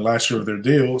entering the last year of their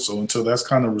deal. So until that's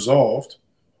kind of resolved,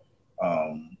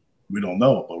 we don't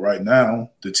know. But right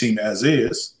now, the team as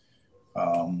is,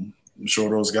 I'm sure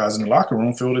those guys in the locker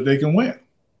room feel that they can win.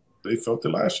 They felt it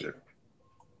last year.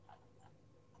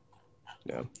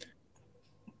 Yeah.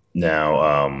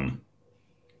 Now,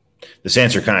 this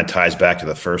answer kind of ties back to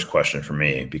the first question for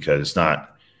me, because it's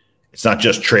not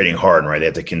just trading Harden, right? They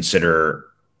have to consider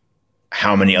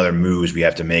how many other moves we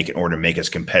have to make in order to make us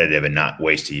competitive and not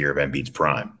waste a year of Embiid's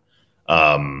prime.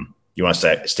 You want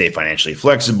to stay financially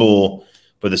flexible,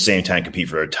 but at the same time compete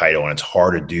for a title, and it's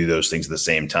hard to do those things at the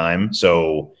same time.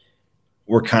 So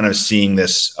we're kind of seeing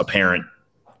this apparent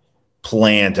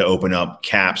plan to open up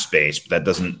cap space, but that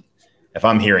doesn't – if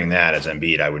I'm hearing that as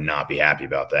Embiid, I would not be happy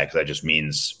about that, because that just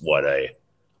means a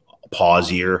pause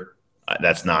year.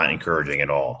 That's not encouraging at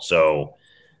all. So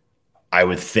I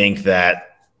would think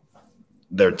that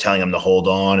they're telling him to hold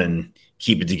on and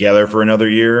keep it together for another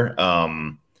year.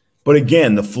 But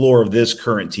again, the floor of this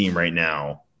current team right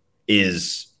now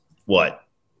is what?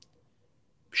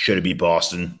 Should it be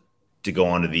Boston to go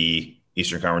on to the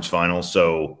Eastern Conference Finals?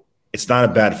 So it's not a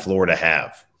bad floor to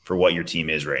have for what your team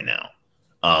is right now.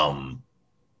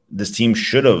 This team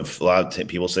should have, a lot of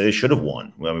people say they should have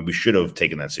won. I mean, we should have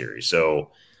taken that series.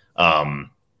 So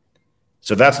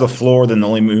that's the floor. Then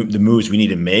the moves we need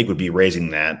to make would be raising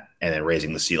that and then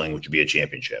raising the ceiling, which would be a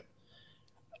championship.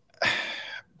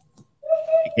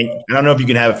 I don't know if you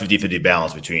can have a 50-50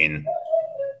 balance between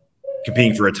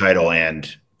competing for a title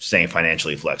and staying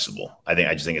financially flexible. I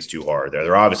just think it's too hard.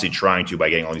 They're obviously trying to by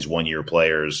getting all these one-year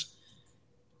players,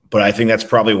 but I think that's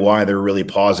probably why they're really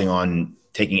pausing on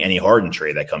taking any Harden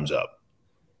trade that comes up,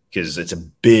 because it's a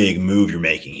big move you're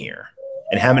making here.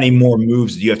 And how many more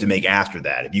moves do you have to make after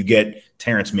that? If you get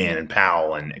Terrence Mann and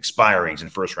Powell and expirings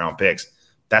and first-round picks,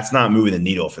 that's not moving the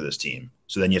needle for this team.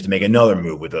 So then you have to make another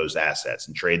move with those assets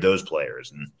and trade those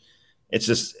players. And it's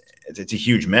a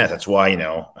huge mess. That's why,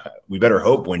 we better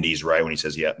hope Wendy's right when he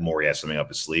says he has something up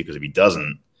his sleeve, because if he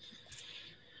doesn't,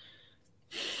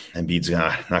 Embiid's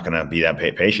not going to be that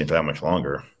patient for that much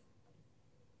longer.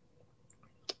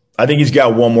 I think he's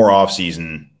got one more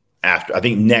offseason after. I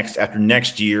think after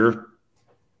next year,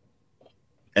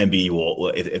 Embiid will,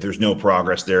 if there's no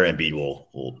progress there, Embiid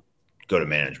will go to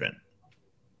management.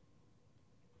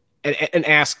 And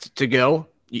asked to go.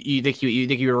 You think you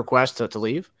would request to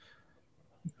leave?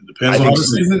 It depends on how the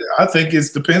season. I think it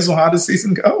depends on how the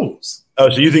season goes. Oh,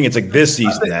 so you think it's like this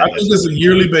season? I think it's a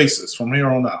yearly basis from here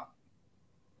on out.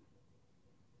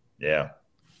 Yeah.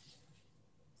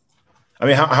 I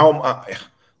mean, how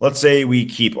let's say we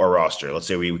keep our roster. Let's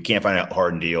say we can't find a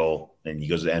Harden deal, and he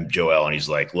goes to Joel, and he's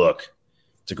like, "Look,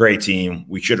 it's a great team.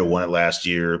 We should have won it last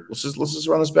year. Let's just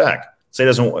run this back." Say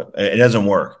it doesn't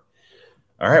work.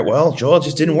 All right, well, Joel, it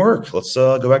just didn't work. Let's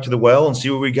go back to the well and see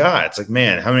what we got. It's like,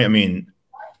 man,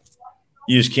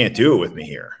 you just can't do it with me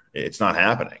here. It's not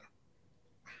happening.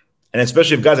 And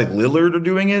especially if guys like Lillard are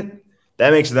doing it,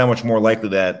 that makes it that much more likely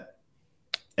that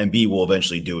Embiid will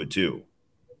eventually do it too.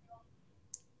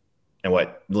 And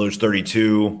what? Lillard's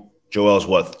 32. Joel's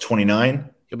what, 29?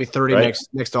 He'll be 30 right?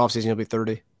 next offseason. He'll be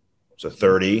 30. So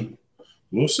 30.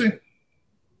 We'll see.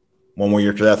 One more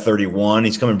year to that, 31.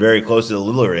 He's coming very close to the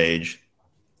Lillard age.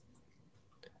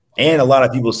 And a lot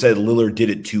of people said Lillard did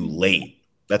it too late.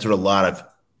 That's what a lot of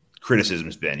criticism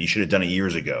has been. He should have done it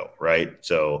years ago, right?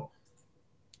 So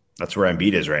that's where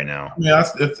Embiid is right now. Yeah, I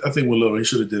think with Lillard, he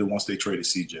should have did it once they traded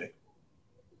CJ.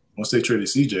 Once they traded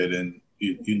CJ, then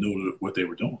you knew what they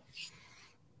were doing.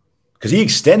 Because he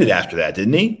extended after that,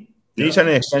 didn't he? Did he sign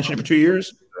an extension for 2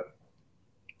 years?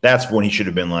 That's when he should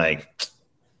have been like,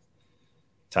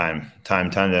 time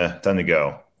to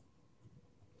go.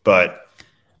 But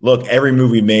look, every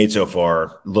move we made so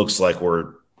far looks like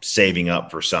we're saving up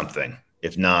for something.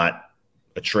 If not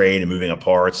a trade and moving up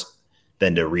parts,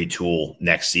 then to retool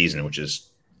next season,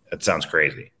 that sounds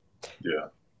crazy. Yeah.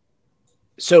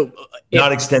 So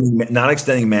not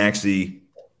extending Maxey,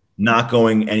 not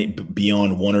going any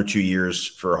beyond 1 or 2 years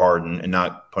for Harden, and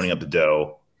not putting up the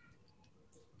dough.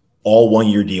 All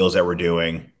 1-year deals that we're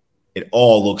doing, it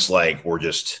all looks like we're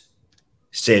just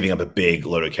saving up a big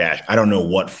load of cash. I don't know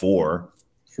what for.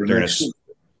 That's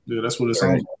what it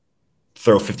sounds like.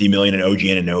 Throw $50 million in OG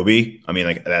Anunoby. I mean,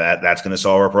 like that's going to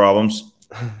solve our problems.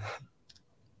 I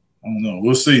don't know.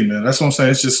 We'll see, man. That's what I'm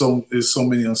saying. It's just so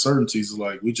many uncertainties.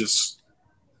 Like we just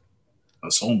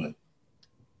assuming,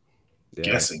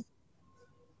 guessing.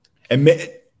 And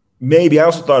maybe I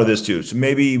also thought of this too. So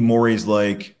maybe Morey's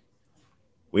like,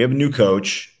 we have a new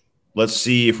coach. Let's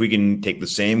see if we can take the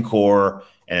same core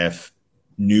and if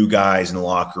new guys in the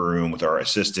locker room with our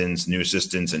assistants, new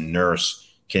assistants, and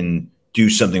nurse can do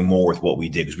something more with what we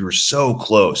did because we were so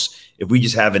close. If we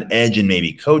just have an edge in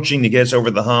maybe coaching to get us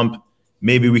over the hump,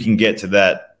 maybe we can get to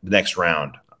that next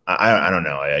round. I don't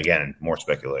know. Again, more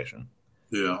speculation.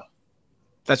 Yeah.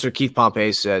 That's what Keith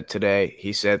Pompey said today.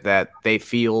 He said that they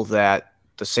feel that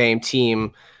the same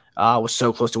team was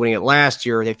so close to winning it last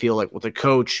year. They feel like with a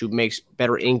coach who makes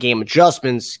better in-game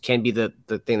adjustments can be the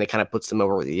thing that kind of puts them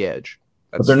over the edge.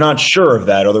 But they're not sure of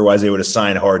that. Otherwise, they would have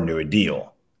signed Harden to a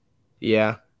deal.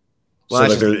 Yeah. Well,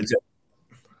 so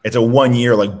it's a 1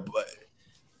 year, like,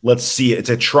 let's see. It's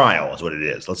a trial is what it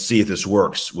is. Let's see if this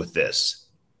works with this.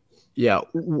 Yeah.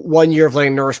 1 year of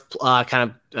letting Nurse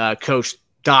coach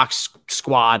Doc's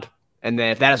squad. And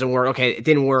then if that doesn't work, okay, it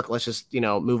didn't work. Let's just,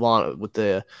 move on with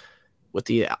the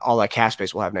all that cap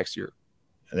space we'll have next year.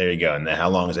 And there you go. And then how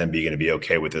long is MB going to be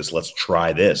okay with this? Let's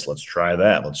try this. Let's try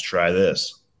that. Let's try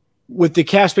this. With the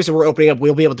cap space that we're opening up,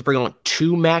 we'll be able to bring on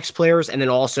 2 max players and then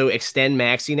also extend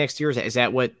Maxey next year. Is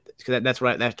that what? That's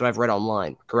what I've read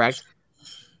online. Correct?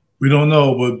 We don't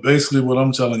know, but basically what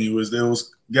I'm telling you is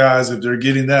those guys, if they're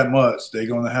getting that much, they're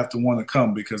going to have to want to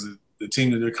come because the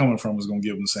team that they're coming from is going to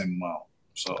give them the same amount.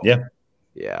 So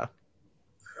yeah,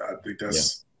 I think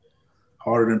that's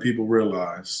harder than people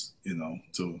realize.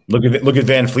 To look at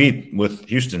Van Fleet with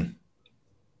Houston.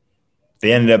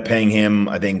 They ended up paying him,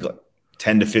 I think,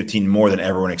 10 to 15 more than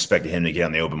everyone expected him to get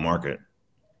on the open market.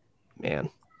 Man.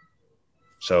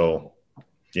 So,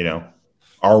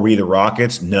 are we the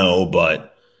Rockets? No,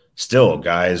 but still,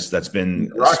 guys, that's been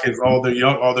the Rockets. All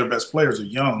their best players are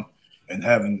young and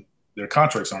having their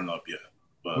contracts aren't up yet.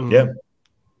 But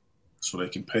so they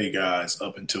can pay guys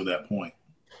up until that point.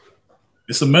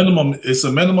 It's a minimum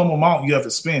amount you have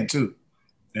to spend too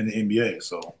in the NBA.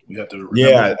 So we have to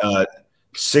remember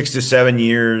 6 to 7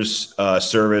 years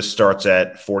service starts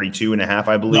at 42.5,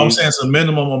 I believe. No, I'm saying it's a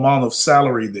minimum amount of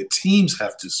salary that teams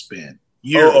have to spend.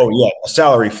 Yearly. Oh, yeah, a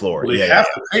salary floor. Well, they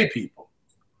have to pay people.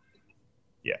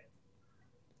 Yeah.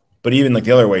 But even like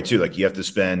the other way too, like you have to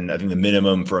spend, I think the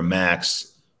minimum for a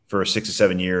max for 6 to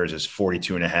 7 years is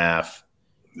 42.5.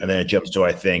 And then it jumps to,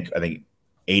 I think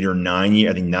 8 or 9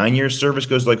 years. I think 9 years service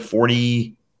goes to like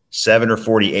 47 or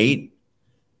 48.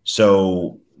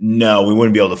 So no, we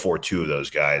wouldn't be able to afford 2 of those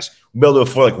guys. We'd be able to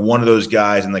afford like one of those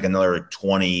guys and like another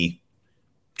 $25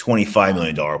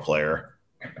 million player.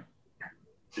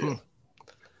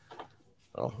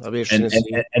 Well, that'd be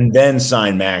interesting. And then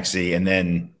sign Maxey and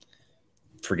then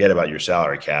forget about your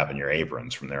salary cap and your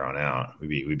aprons from there on out.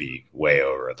 We'd be way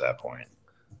over at that point.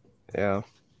 Yeah.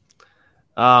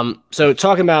 So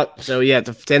talking about to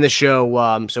end the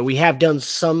show. So we have done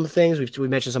some things. We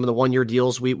mentioned some of the 1 year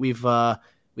deals we've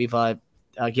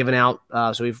given out.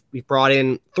 So we've brought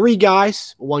in 3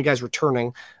 guys. 1 guy's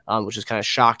returning, which has kind of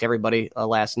shocked everybody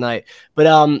last night. But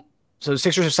so the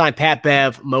Sixers have signed Pat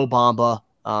Bev, Mo Bamba,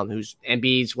 who's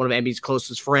one of Embiid's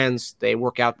closest friends. They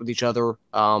work out with each other.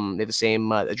 They have the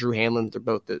same Drew Hanlon. They're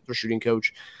both their shooting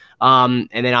coach. And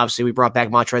then obviously we brought back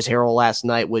Montrezl Harrell last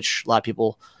night, which a lot of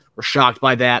people were shocked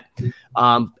by that.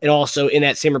 And also in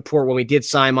that same report, when we did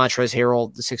sign Montrezl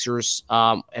Harrell, the Sixers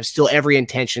have still every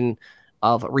intention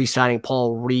of re-signing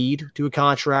Paul Reed to a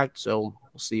contract. So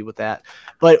we'll see with that.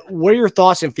 But what are your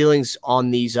thoughts and feelings on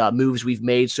these moves we've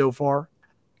made so far?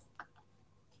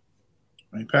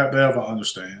 I mean, Pat Bev, I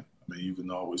understand. I mean, you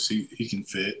can always he can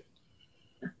fit,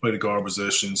 play the guard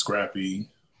position, scrappy,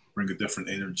 bring a different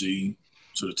energy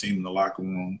to the team in the locker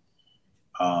room.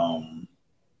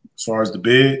 As far as the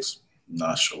bigs, I'm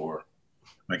not sure.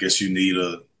 I guess you need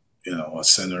a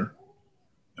center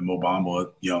And Mo Bamba,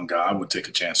 a young guy, I would take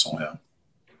a chance on him.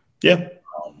 Yeah.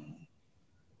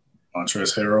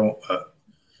 Montrezl Harrell,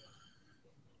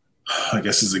 I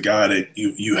guess, is a guy that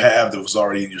you have that was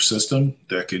already in your system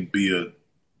that could be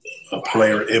a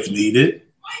player if needed.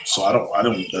 So I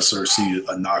don't necessarily see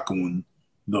a knock on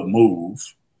the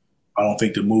move. I don't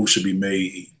think the move should be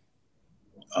made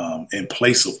in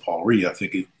place of Paul Reed. I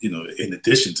think in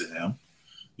addition to him,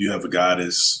 you have a guy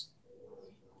that's,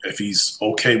 if he's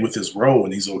okay with his role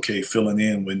and he's okay filling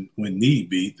in when need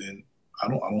be, then I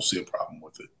don't see a problem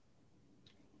with it.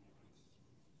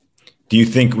 Do you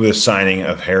think with the signing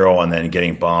of Harrell and then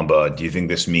getting Bamba, do you think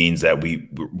this means that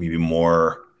we'd be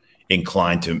more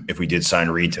inclined to, if we did sign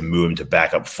Reed, to move him to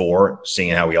backup 4,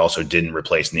 seeing how we also didn't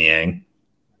replace Niang?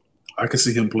 I could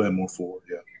see him playing more forward,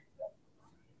 yeah.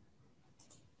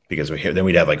 Because then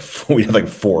we'd have like 4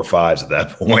 or 5s at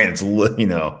that point. It's,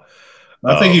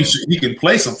 I think he can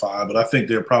play some 5, but I think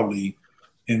they're probably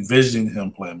envisioning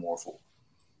him playing more forward.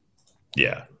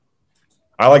 Yeah.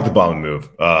 I like the Bamba move.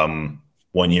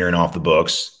 1 year and off the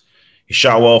books. He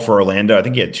shot well for Orlando. I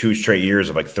think he had 2 straight years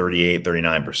of like 38,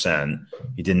 39%.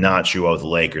 He did not shoot well with the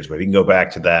Lakers, but if he can go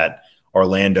back to that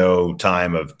Orlando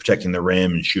time of protecting the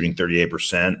rim and shooting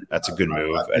 38%, that's a good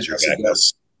move.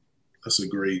 That's a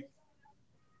great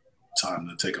time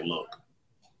to take a look.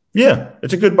 Yeah,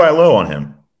 it's a good buy low on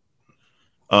him.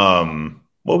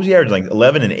 What was he averaging? Like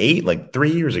 11 and 8, like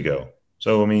 3 years ago.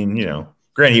 So, I mean,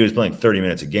 granted he was playing 30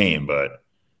 minutes a game, but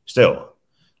still.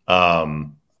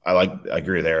 I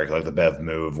agree with Eric. I like the Bev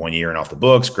move. 1 year and off the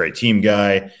books. Great team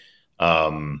guy.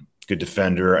 Good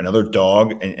defender. Another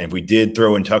dog. And if we did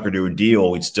throw in Tucker to a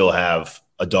deal, we'd still have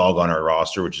a dog on our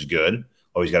roster, which is good.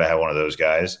 Always got to have one of those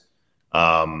guys.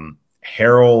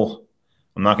 Harrell,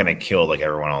 I'm not going to kill like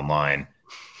everyone online.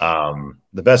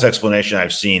 The best explanation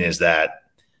I've seen is that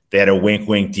they had a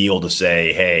wink deal to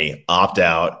say, hey, opt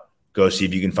out, go see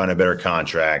if you can find a better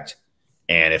contract.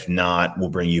 And if not, we'll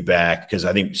bring you back. Because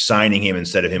I think signing him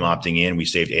instead of him opting in, we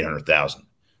saved $800,000.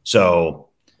 So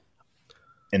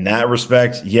in that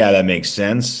respect, yeah, that makes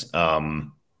sense.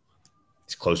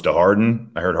 He's close to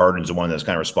Harden. I heard Harden's the one that's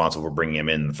kind of responsible for bringing him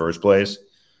in the first place.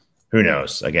 Who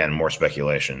knows? Again, more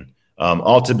speculation.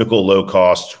 All typical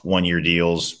low-cost 1-year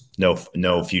deals,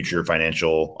 no future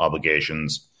financial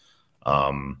obligations.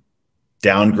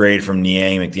 Downgrade from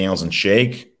Niang, McDaniels, and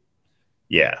Shake.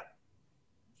 Yeah.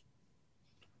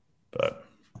 But,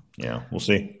 we'll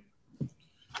see.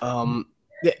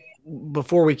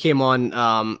 Before we came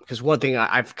on, because one thing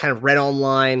I've kind of read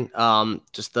online,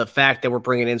 just the fact that we're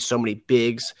bringing in so many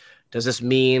bigs, does this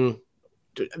mean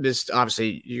 – this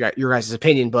obviously your guys'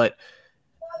 opinion, but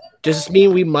does this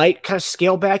mean we might kind of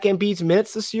scale back Embiid's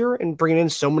minutes this year and bring in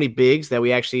so many bigs that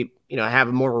we actually,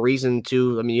 have more of a reason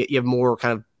to – I mean, you have more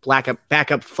kind of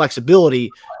backup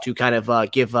flexibility to kind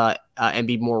of give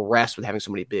Embiid more rest with having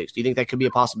so many bigs. Do you think that could be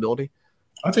a possibility?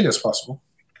 I think that's possible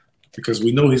because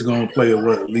we know he's going to play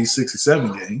at least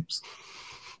 67 games.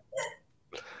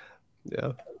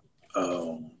 Yeah.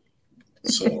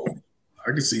 So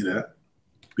I can see that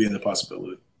being a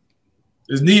possibility.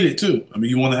 It's needed too. I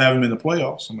mean, you want to have him in the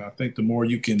playoffs. I mean, I think the more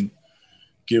you can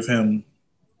give him,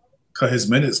 cut his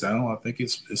minutes down, I think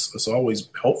it's always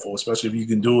helpful, especially if you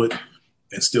can do it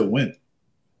and still win.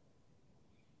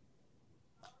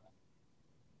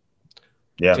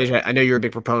 Yeah, Teja, I know you're a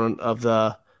big proponent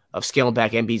of scaling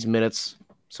back Embiid's minutes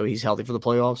so he's healthy for the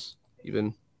playoffs. You've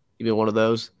been one of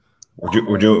those.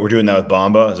 We're doing that with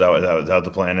Bamba. Is that what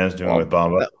the plan is? Doing it with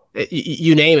Bamba?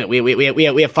 You name it.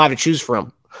 We have 5 to choose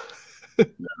from.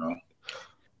 No.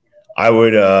 I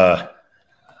would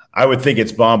think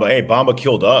it's Bamba. Hey, Bamba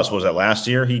killed us. What was that last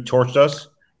year? He torched us.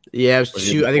 Yeah, it was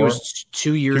I think it was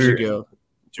 2 years ago.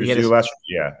 Last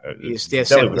year. Yeah,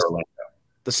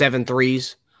 the 7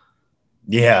 threes.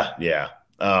 Yeah.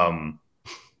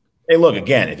 Hey, look,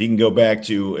 again, if you can go back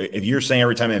to – if you're saying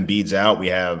every time Embiid's out, we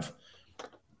have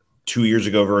 2 years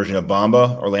ago version of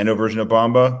Bamba, Orlando version of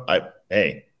Bamba,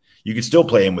 you can still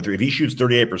play him with – if he shoots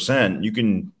 38%, you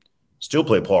can still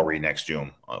play Paul Reed next to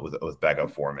him with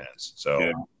backup 4 minutes. So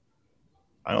yeah.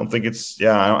 I don't think it's –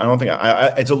 I don't think –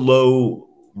 it's a low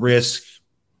risk,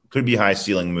 could be high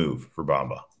ceiling move for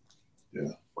Bamba.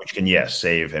 Yeah. Which can,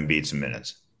 save Embiid some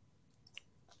minutes.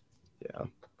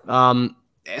 Yeah.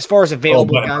 As far as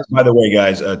available guys. By the way,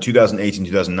 guys, 2018,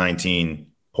 2019,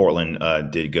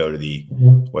 Portland did go to the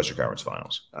Western Conference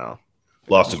Finals. Oh.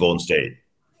 Lost to Golden State.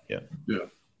 Yeah.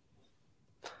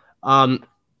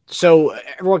 So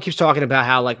everyone keeps talking about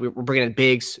how we're bringing in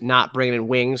bigs, not bringing in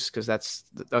wings, because that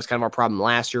was kind of our problem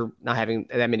last year, not having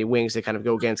that many wings that kind of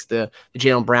go against the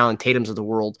Jaylen Brown and Tatums of the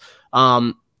world.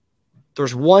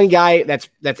 There's one guy that's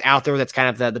out there that's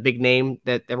kind of the big name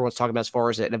that everyone's talking about as far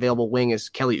as an available wing is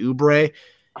Kelly Oubre.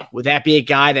 Would that be a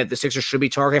guy that the Sixers should be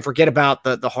targeting? Forget about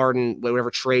the Harden, whatever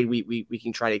trade we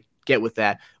can try to get with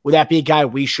that. Would that be a guy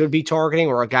we should be targeting,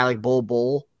 or a guy like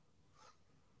Bull?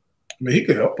 I mean, he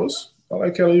could help us. I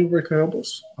like Kelly Oubre could help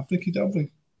us. I think he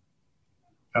definitely.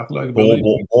 Athletic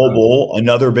Bull,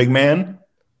 another big man.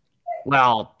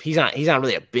 Well, he's not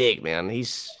really a big man.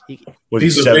 He's a big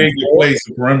that plays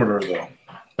the perimeter though.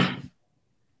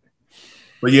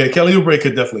 But yeah, Kelly Oubre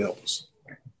could definitely help us.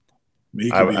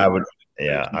 I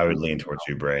would lean towards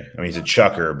Oubre. I mean, he's a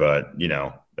chucker, but we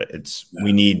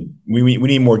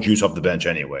need more juice off the bench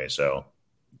anyway. So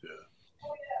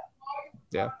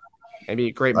yeah, maybe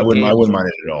a great. I wouldn't mind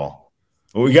it at all.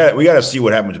 Well, we got to see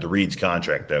what happens with the Reed's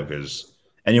contract though, because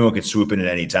anyone could swoop in at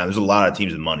any time. There's a lot of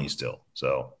teams with money still.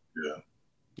 So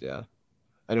yeah.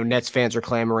 I know Nets fans are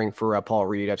clamoring for Paul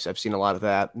Reed. I've seen a lot of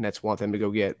that. Nets want them to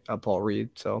go get Paul Reed.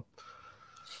 So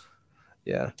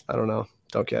yeah, I don't know.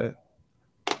 Don't get it.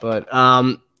 But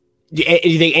do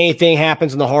you think anything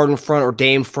happens on the Harden front or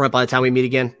Dame front by the time we meet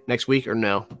again next week, or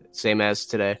no? Same as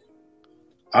today?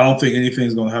 I don't think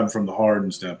anything's going to happen from the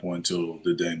Harden standpoint until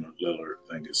the Dame or Lillard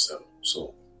thing is settled.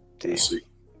 So we'll see.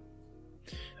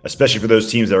 Especially for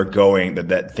those teams that are going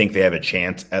that think they have a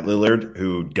chance at Lillard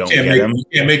who don't get him. You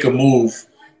can't make a move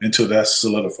until that's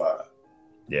solidified.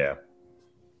 Yeah.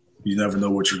 You never know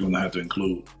what you're going to have to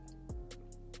include.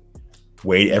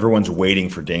 Everyone's waiting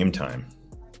for Dame time.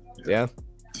 Yeah.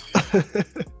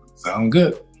 Sound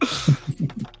good.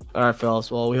 All right, fellas.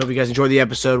 Well, we hope you guys enjoyed the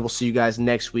episode. We'll see you guys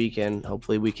next week, and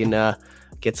hopefully we can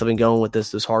get something going with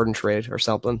this Harden trade or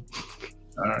something.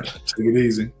 All right. Take it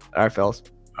easy. All right, fellas.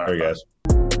 All right, guys.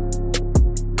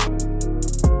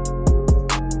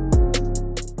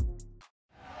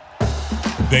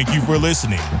 Thank you for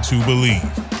listening to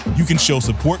Bleav. You can show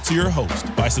support to your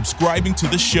host by subscribing to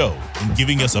the show and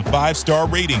giving us a 5-star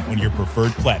rating on your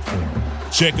preferred platform.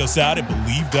 Check us out at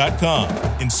Bleav.com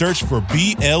and search for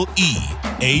BLEAV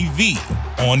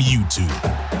on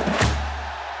YouTube.